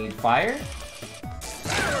then I need fire?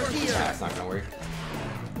 Nah, it's not gonna work.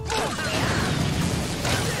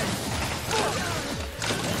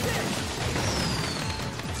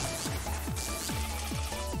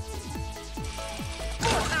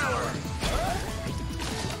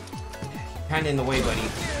 Kinda in the way, buddy.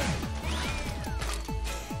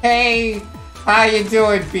 Hey! How you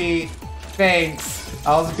doing, Pete? Thanks.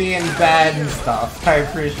 I was being bad and stuff. I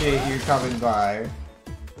appreciate you coming by.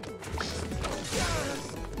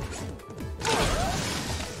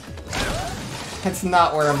 That's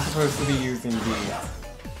not where I'm supposed to be using these.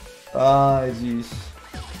 Ah, jeez.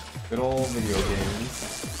 Good old video games.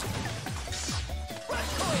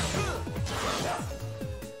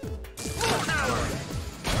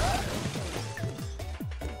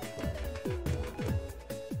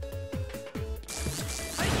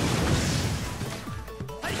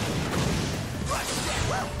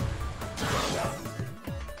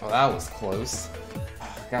 Oh, that was close.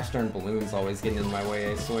 Gosh darn balloons always getting in my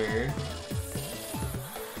way, I swear.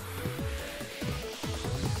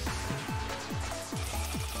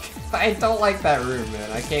 I don't like that room,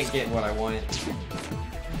 man. I can't get what I want.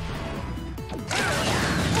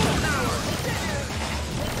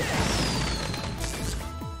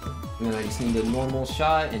 And then I just need a normal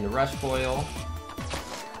shot and a rush coil.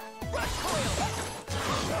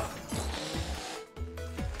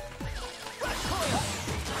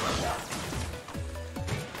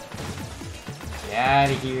 Get out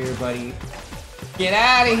of here, buddy. Get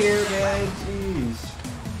out of here, guys. Jeez.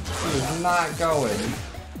 This is not going.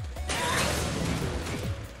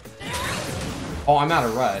 Oh, I'm out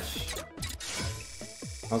of rush.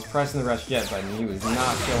 I was pressing the rush jet button. He was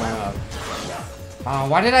not showing up.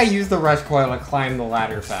 Why did I use the rush coil to climb the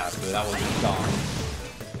ladder faster? That was dumb.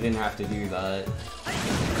 I didn't have to do that.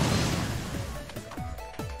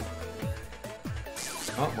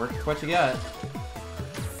 Oh, work with what you got.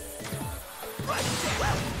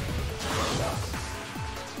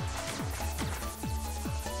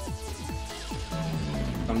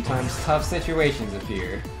 Sometimes tough situations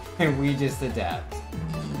appear, and we just adapt.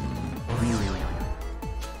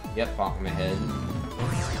 Yep, bonk my head.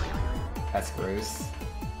 That's gross.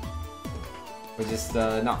 We're just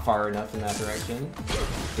not far enough in that direction.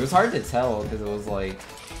 It was hard to tell because it was like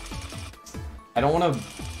I don't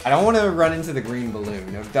want to run into the green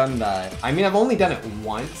balloon. I've done that. I mean, I've only done it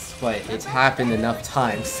once, but it's happened enough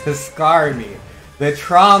times to scar me. The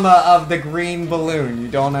trauma of the green balloon. You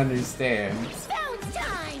don't understand.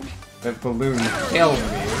 That balloon killed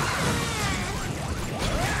me.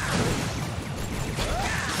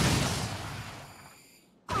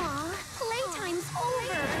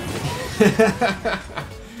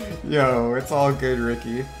 Yo, it's all good,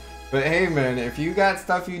 Ricky. But hey, man, if you got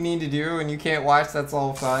stuff you need to do and you can't watch, that's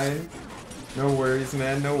all fine. No worries,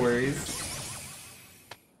 man, no worries.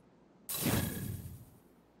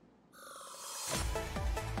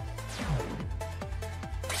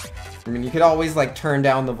 I mean, you could always, like, turn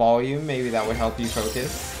down the volume. Maybe that would help you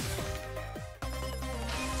focus.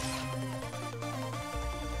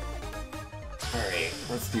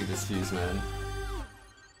 Let's do this fuse, man.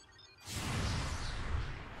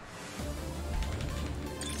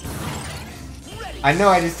 I know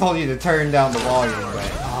I just told you to turn down the volume, but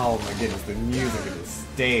oh my goodness, the music of the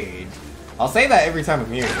stage. I'll say that every time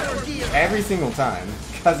I'm here, though. Every single time,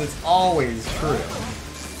 because it's always true.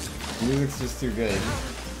 The music's just too good.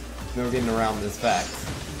 No getting around this fact.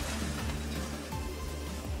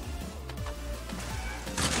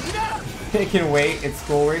 It can wait, it's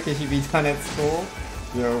schoolwork, it should be done at school.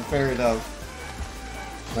 You know, fair enough.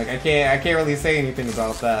 Like, I can't really say anything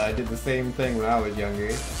about that. I did the same thing when I was younger.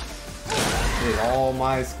 I did all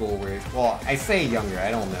my schoolwork. Well, I say younger,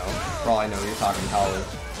 I don't know. For all I know, you're talking college.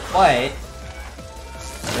 But,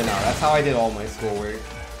 you know, that's how I did all my schoolwork.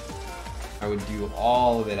 I would do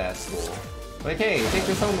all of it at school. Like, hey, take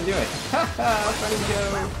this home and do it. Haha, funny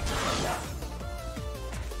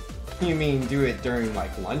joke. You mean do it during,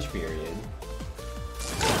 like, lunch period?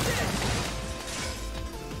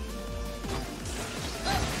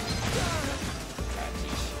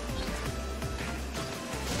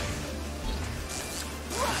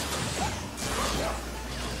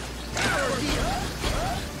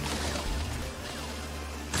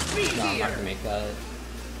 No, I'm not gonna make that.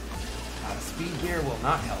 Speed gear will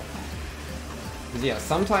not help. Because yeah,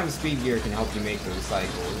 sometimes speed gear can help you make those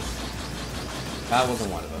cycles. That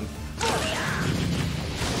wasn't one of them.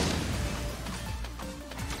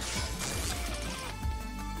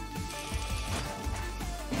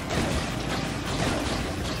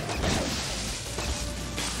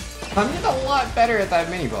 I'm getting a lot better at that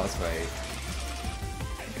mini boss fight.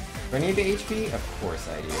 Do I need the HP? Of course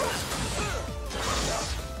I do.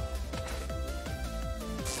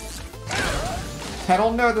 I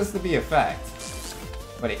don't know this to be a fact,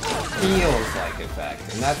 but it feels like a fact,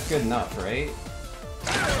 and that's good enough, right?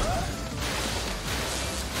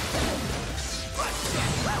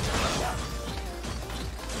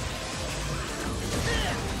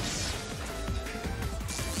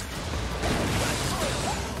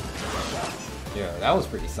 Yeah, that was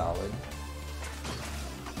pretty solid.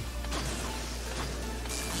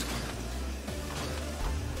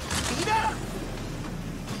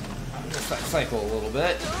 I'm gonna cycle a little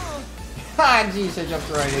bit. Ha! Geez, I jumped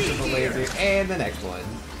right into the laser. And the next one.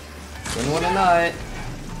 Wouldn't want to nut.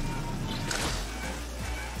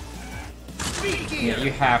 Yeah,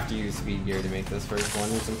 you have to use speed gear to make this first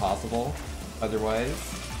one. It's impossible otherwise.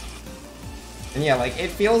 And yeah, like, it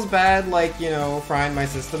feels bad, like, you know, frying my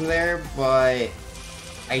system there, but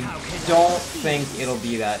I don't think it'll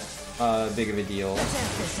be that big of a deal.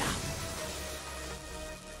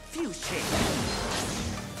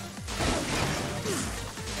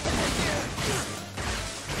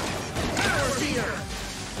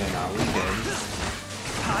 Yeah, no, we did.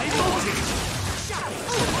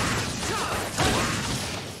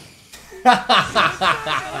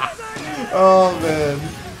 Oh man.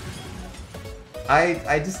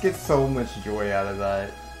 I just get so much joy out of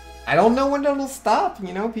that. I don't know when it'll stop,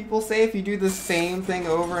 you know? People say if you do the same thing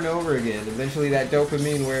over and over again, eventually that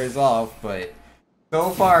dopamine wears off, but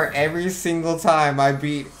so far, every single time I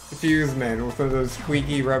beat Fuse Man with one of those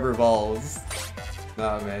squeaky rubber balls.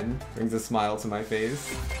 Oh man, brings a smile to my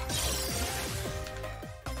face.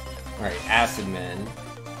 Alright, Acid Man.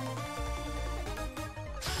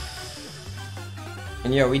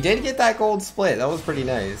 And yo, we did get that gold split, that was pretty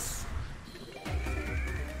nice.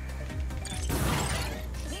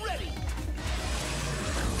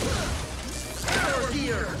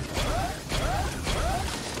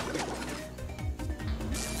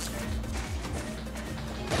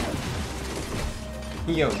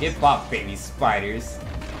 Yo, get bopped, baby spiders.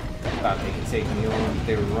 Thought they could take me on, but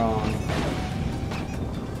they were wrong.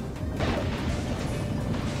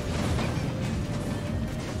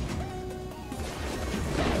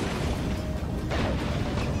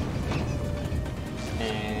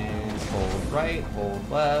 And hold right, hold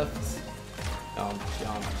left. Jump,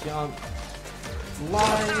 jump, jump.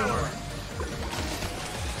 Slide.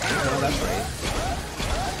 Oh, that's right.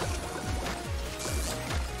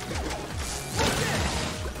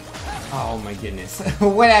 Oh my goodness.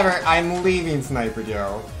 Whatever, I'm leaving Sniper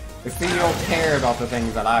Joe. It's that you don't care about the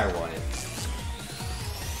things that I wanted.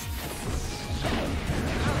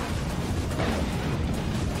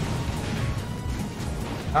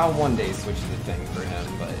 I'll one day switch the thing for him,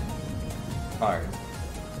 but hard.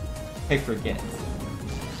 I forget.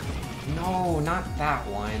 No, not that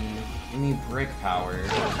one. Give me brick power.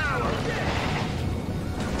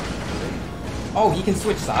 Oh, he can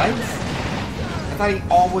switch sides? I thought he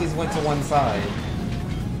always went to one side.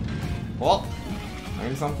 Well,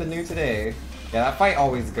 learned something new today. Yeah, that fight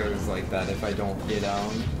always goes like that if I don't get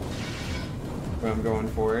what I'm going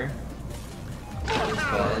for.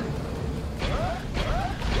 But...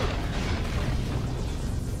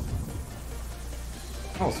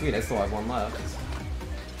 oh sweet, I still have one left.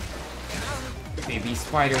 Baby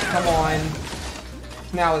spider, come on!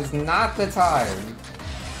 Now is not the time!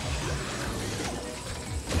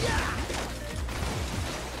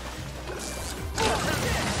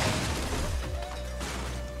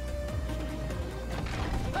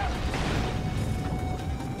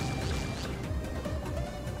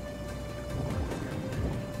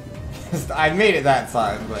 I made it that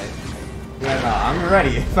time, but yeah, no, I'm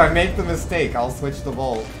ready. If I make the mistake, I'll switch the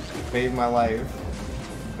Volt. Save my life.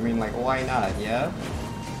 I mean, like, why not, yeah?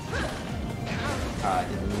 I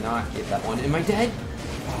did not get that one. Am I dead?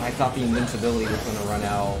 Oh, I thought the invincibility was gonna run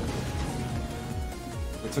out.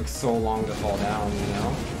 It took so long to fall down, you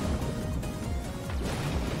know?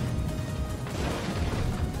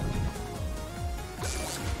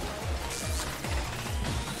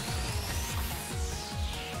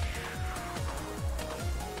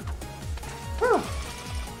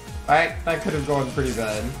 That could have gone pretty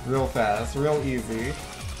bad. Real fast, real easy.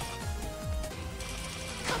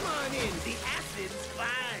 Come on in, the acid's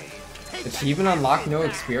fine. Achievement unlocked, no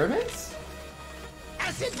experiments?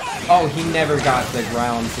 Acid. Oh, he never got the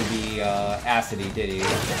ground to be acidy, did he?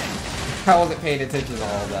 I wasn't paying attention to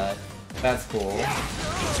all that. That's cool.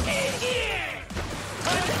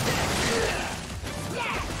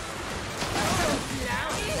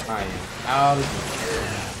 I am out of...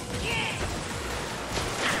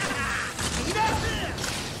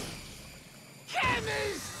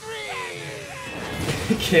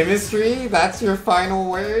 Chemistry? That's your final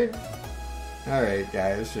word? Alright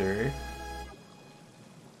guys, sure.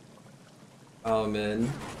 Oh man.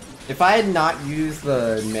 If I had not used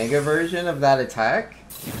the Mega version of that attack,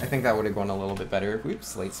 I think that would have gone a little bit better.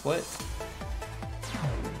 Oops, late split.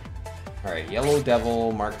 Alright, Yellow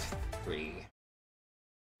Devil Mark III.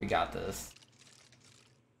 We got this.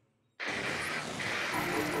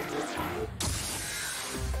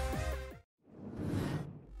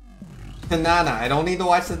 Nah, I don't need to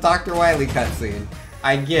watch the Dr. Wily cutscene.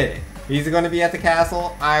 I get it. He's gonna be at the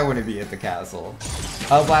castle, I wanna be at the castle.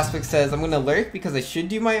 Blastfix says, I'm gonna lurk because I should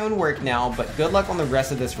do my own work now, but good luck on the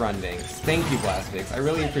rest of this run, Vinx. Thank you, Blastfix. I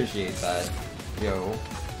really appreciate that. Yo.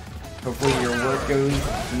 Hopefully your work goes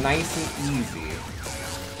nice and easy.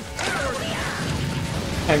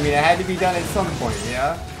 I mean, it had to be done at some point,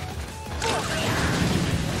 yeah?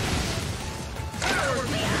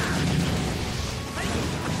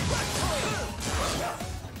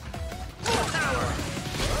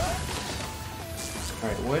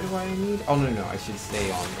 Alright, what do I need? Oh, no, I should stay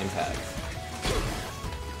on impact.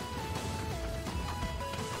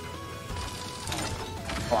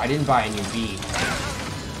 Oh, I didn't buy a new beat.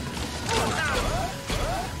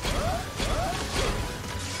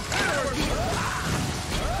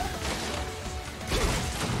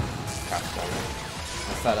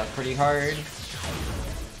 Messed that up pretty hard.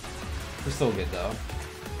 We're still good, though.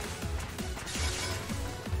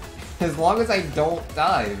 As long as I don't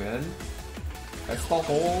die, man. That's the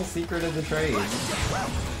whole secret of the trade.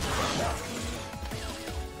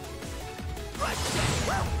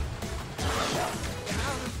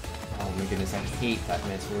 Oh my goodness, I hate that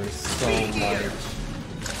Meteor so much.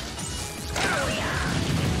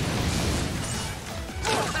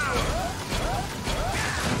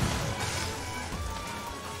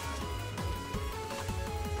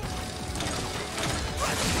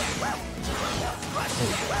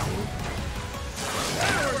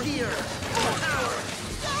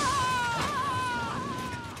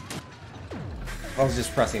 I was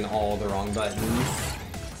just pressing all the wrong buttons.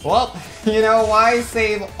 Well, you know, why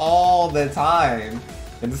save all the time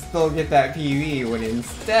and still get that PV when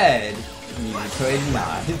instead you could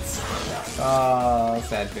not? Oh,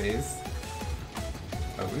 sad face.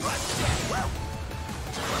 Oh.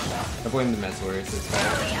 I blame the Metzler, it's his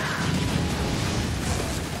fault.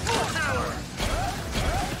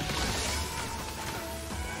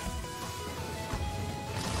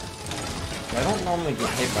 I don't normally get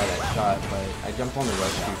hit by that shot, but I jumped on the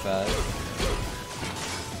rush too fast.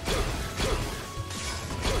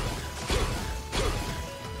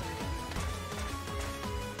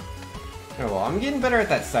 Oh well, I'm getting better at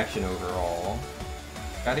that section overall.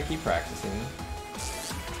 Gotta keep practicing.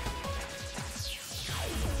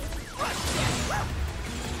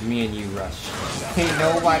 Me and you, Rush. Ain't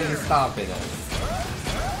nobody stopping us.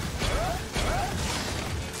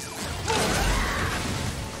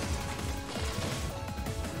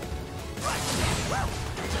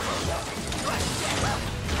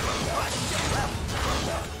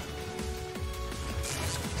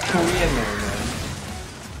 We in there, man.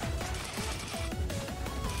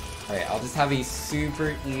 Alright, I'll just have a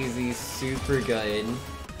super easy, super good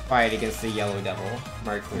fight against the Yellow Devil,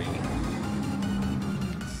 Mark III.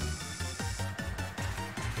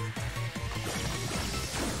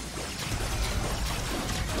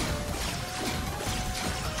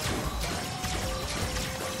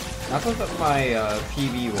 Not that my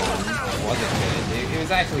PB one wasn't good. It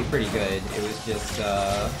was actually pretty good. It was just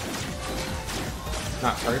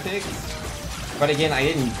not perfect. But again, I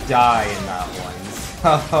didn't die in that one,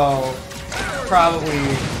 so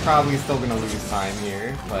probably still gonna lose time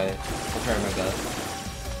here. But I'll try my best.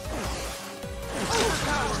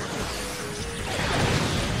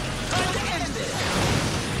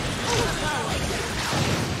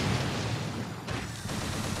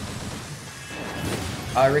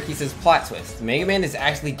 Ricky says, plot twist. Mega Man is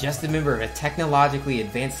actually just a member of a technologically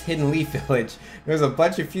advanced Hidden Leaf Village. There's a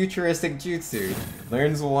bunch of futuristic jutsu.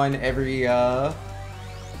 Learns one every,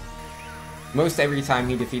 most every time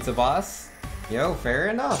he defeats a boss. Yo, fair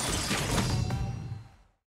enough.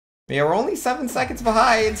 Yeah, we're only 7 seconds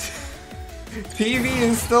behind. PB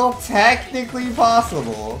is still technically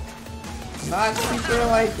possible. Not super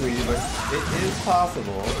likely, but it is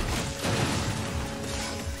possible.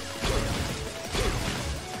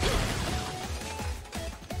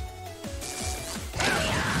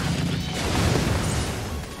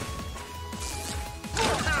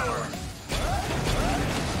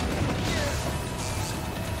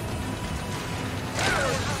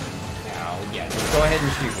 Go ahead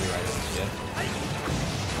and shoot me right into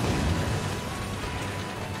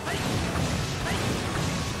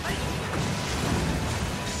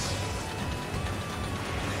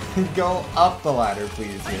shit. Go up the ladder,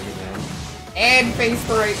 please, Mega Man. And face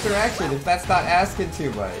the right direction, if that's not asking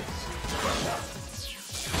too much.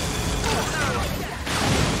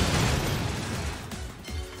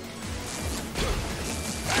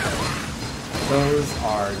 Those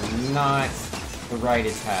are not the right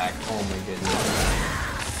attack. Oh my goodness.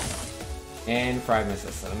 And fried my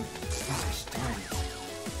system. Gosh darn it.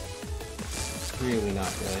 It's really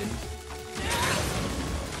not good.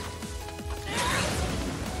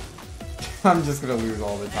 I'm just gonna lose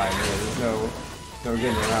all the time here. There's no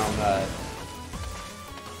getting around that.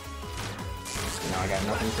 You know, I got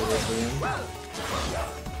nothing for this room.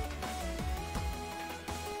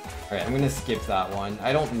 Alright, I'm gonna skip that one.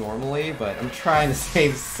 I don't normally, but I'm trying to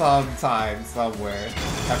save some time somewhere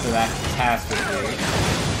after that catastrophe.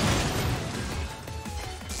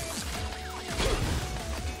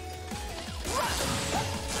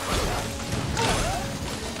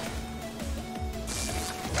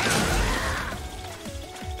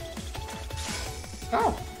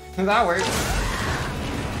 Oh, that works.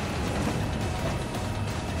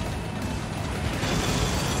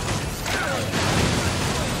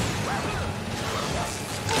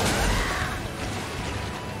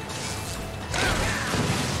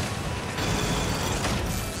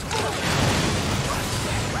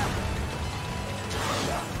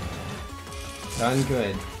 Done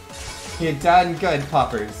good. You're done good,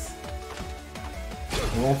 Poppers.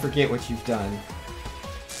 I won't forget what you've done.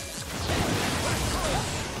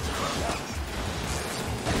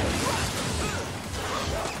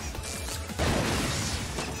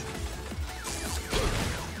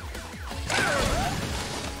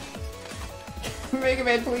 Mega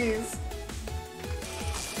Man, please!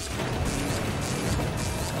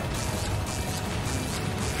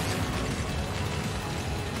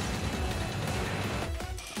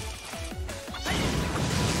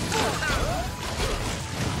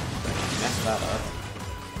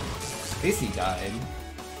 At least he died.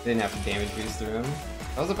 Didn't have to damage boost through him.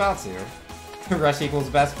 I was about to. Rush equals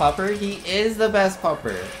best pupper? He is the best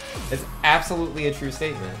pupper. It's absolutely a true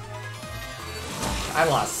statement. I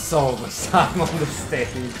lost so much time on the stage.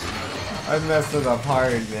 I messed it up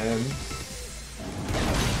hard, man.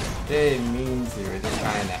 Didn't mean to, it just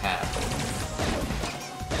kinda happened.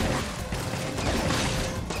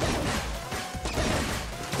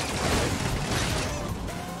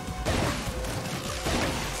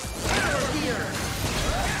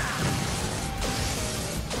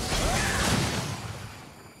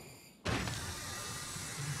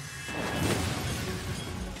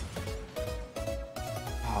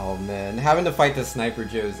 Oh man, having to fight the Sniper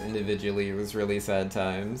Joes individually was really sad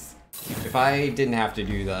times. If I didn't have to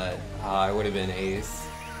do that, I would have been ace.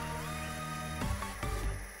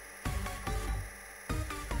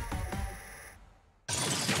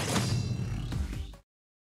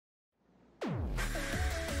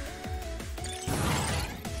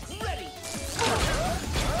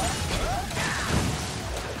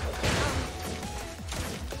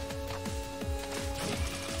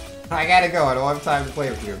 I gotta go, I don't have time to play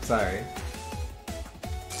with you, I'm sorry.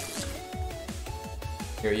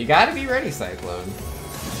 Here, you gotta be ready, Cyclone.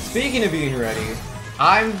 Speaking of being ready,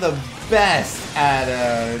 I'm the best at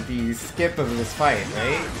the skip of this fight,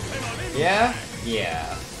 right? Yeah?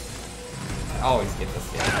 Yeah. I always get the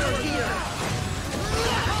skip.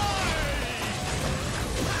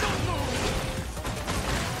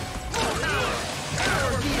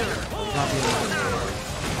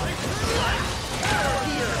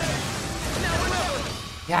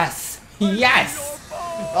 Yes! Yes!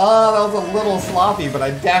 Oh, that was a little sloppy, but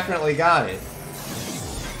I definitely got it.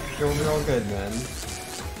 Feels real good, man.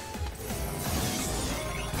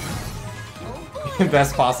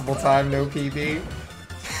 Best possible time, no PB.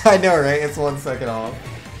 I know, right? It's 1 second off.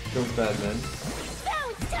 Feels bad, man.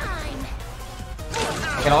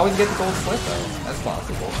 I can always get the gold split, though. That's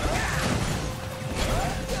possible.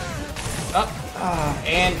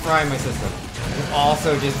 And fry my system. And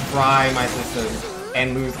also just fry my system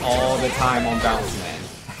and lose all the time on Bounce Man.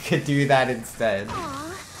 I could do that instead.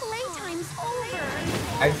 Playtime's over.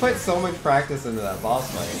 I put so much practice into that boss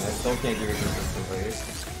fight and I still can't do it consistently.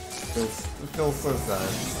 It feels so sad.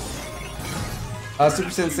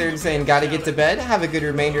 Super Sincere saying, gotta get to bed. Have a good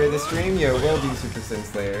remainder of the stream. Yo, will do, Super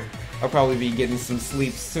Sincere. I'll probably be getting some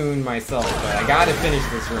sleep soon myself, but I gotta finish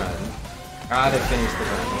this run. Gotta finish the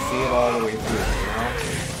run. See it all the way through, you know?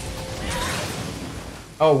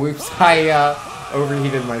 Oh, whoops. I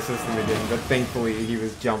overheated my system again, but thankfully he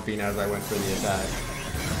was jumping as I went for the attack.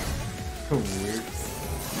 Whoops.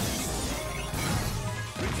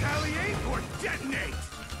 Retaliate or detonate.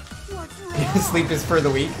 Sleep is for the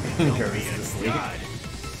weak. Goes to sleep.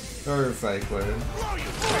 Go to Cyclone.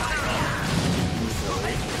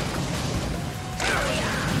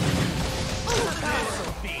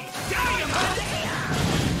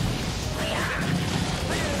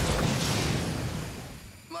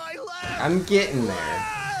 I'm getting there.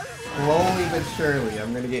 Slowly but surely,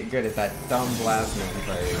 I'm gonna get good at that dumb blast man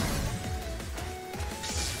fight.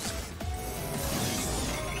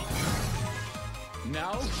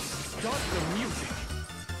 Now, start the music.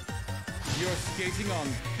 You're skating on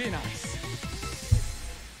thin ice.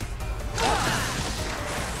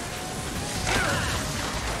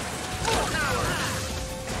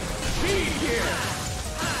 Speed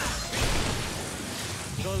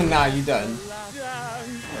here. Nah, you done.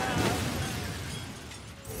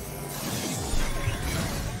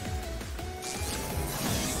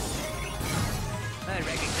 I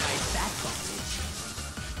recognize that voltage.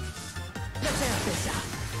 Let's amp this up.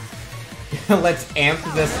 Let's amp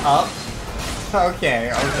this up?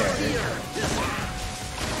 Okay, okay.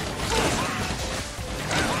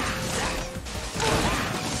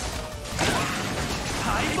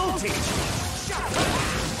 High voltage.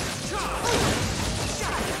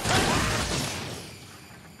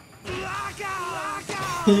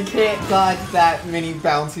 You can't dodge that many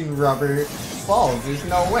bouncing rubber balls. There's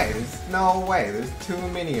no way. There's no way. There's too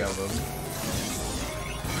many of them.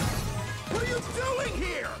 What are you doing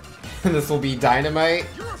here? This will be dynamite.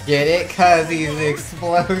 Get it? Cause he's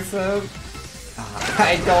explosive.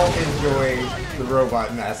 I don't enjoy the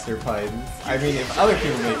Robot Master puns. I mean, if other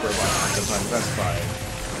people make Robot Master puns, that's fine.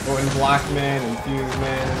 But when Blockman and Fuseman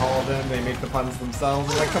and all of them, they make the puns themselves,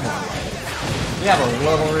 I'm like, come on, guys. You have a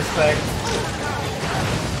little respect.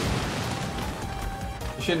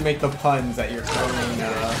 You shouldn't make the puns at your own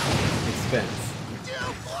expense.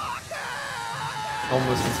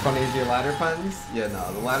 Almost as funny as your ladder puns? Yeah,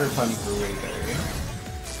 no, the ladder puns were way better.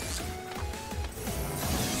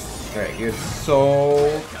 Alright, you have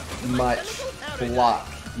so much block.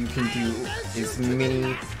 You can do as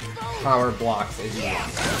many power blocks as you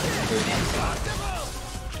want.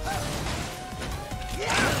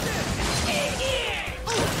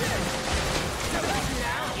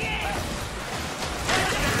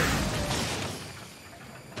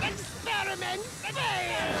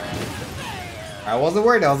 I wasn't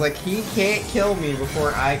worried. I was like, he can't kill me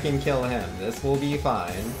before I can kill him. This will be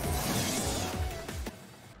fine.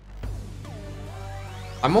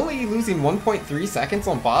 I'm only losing 1.3 seconds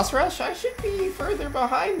on boss rush? I should be further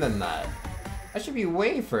behind than that. I should be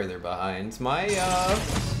way further behind. My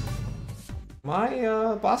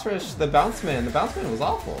boss rush, the bounce man was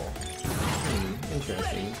awful.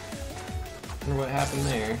 Interesting. Wonder what happened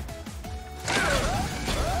there.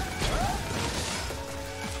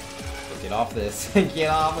 Get off this.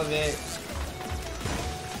 Get off of it.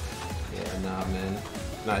 Yeah, nah, man.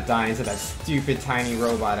 I'm not dying to that stupid tiny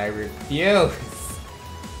robot. I refuse.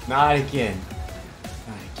 Not again.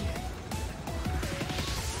 Not again.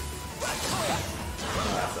 Oh,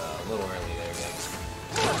 that's a little early there, guys.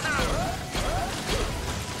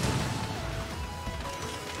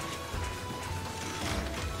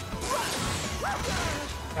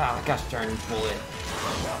 Ah, gosh darn bullet.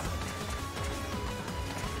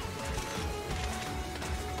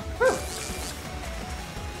 Whew.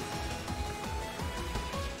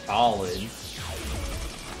 Solid.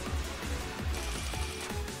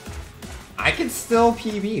 I can still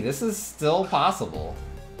PB. This is still possible.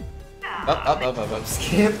 Up.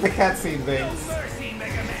 Skip the cutscene things. No mercy,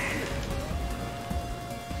 Mega Man.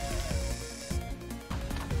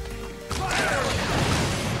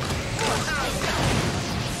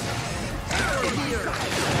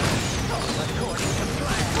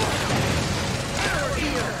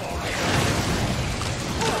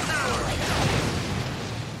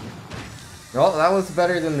 Well, that was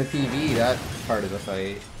better than the PB, that part of the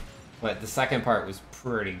fight. But the second part was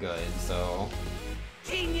pretty good, so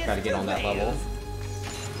gotta get on that level.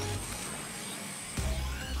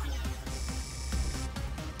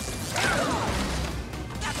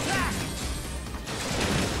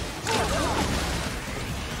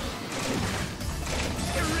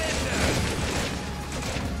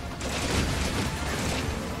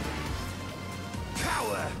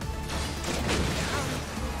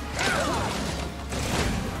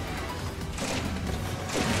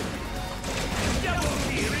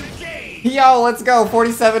 Yo, let's go,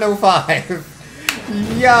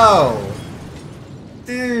 4705. Yo.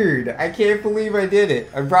 Dude, I can't believe I did it.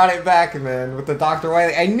 I brought it back, man, with the Dr.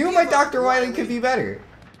 Wily. I knew my Dr. Wily could be better.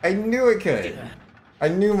 I knew it could. I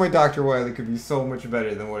knew my Dr. Wily could be so much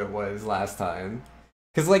better than what it was last time.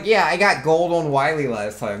 Cause like, yeah, I got gold on Wily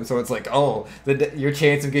last time, so it's like, oh, your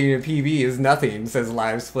chance of getting a PB is nothing, says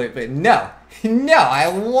Live Split. But no, no, I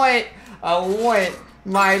want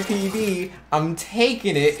my PB. I'm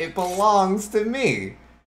taking it. It belongs to me.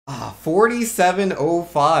 Ah,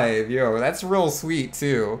 4705. Yo, that's real sweet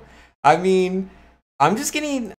too. I mean, I'm just getting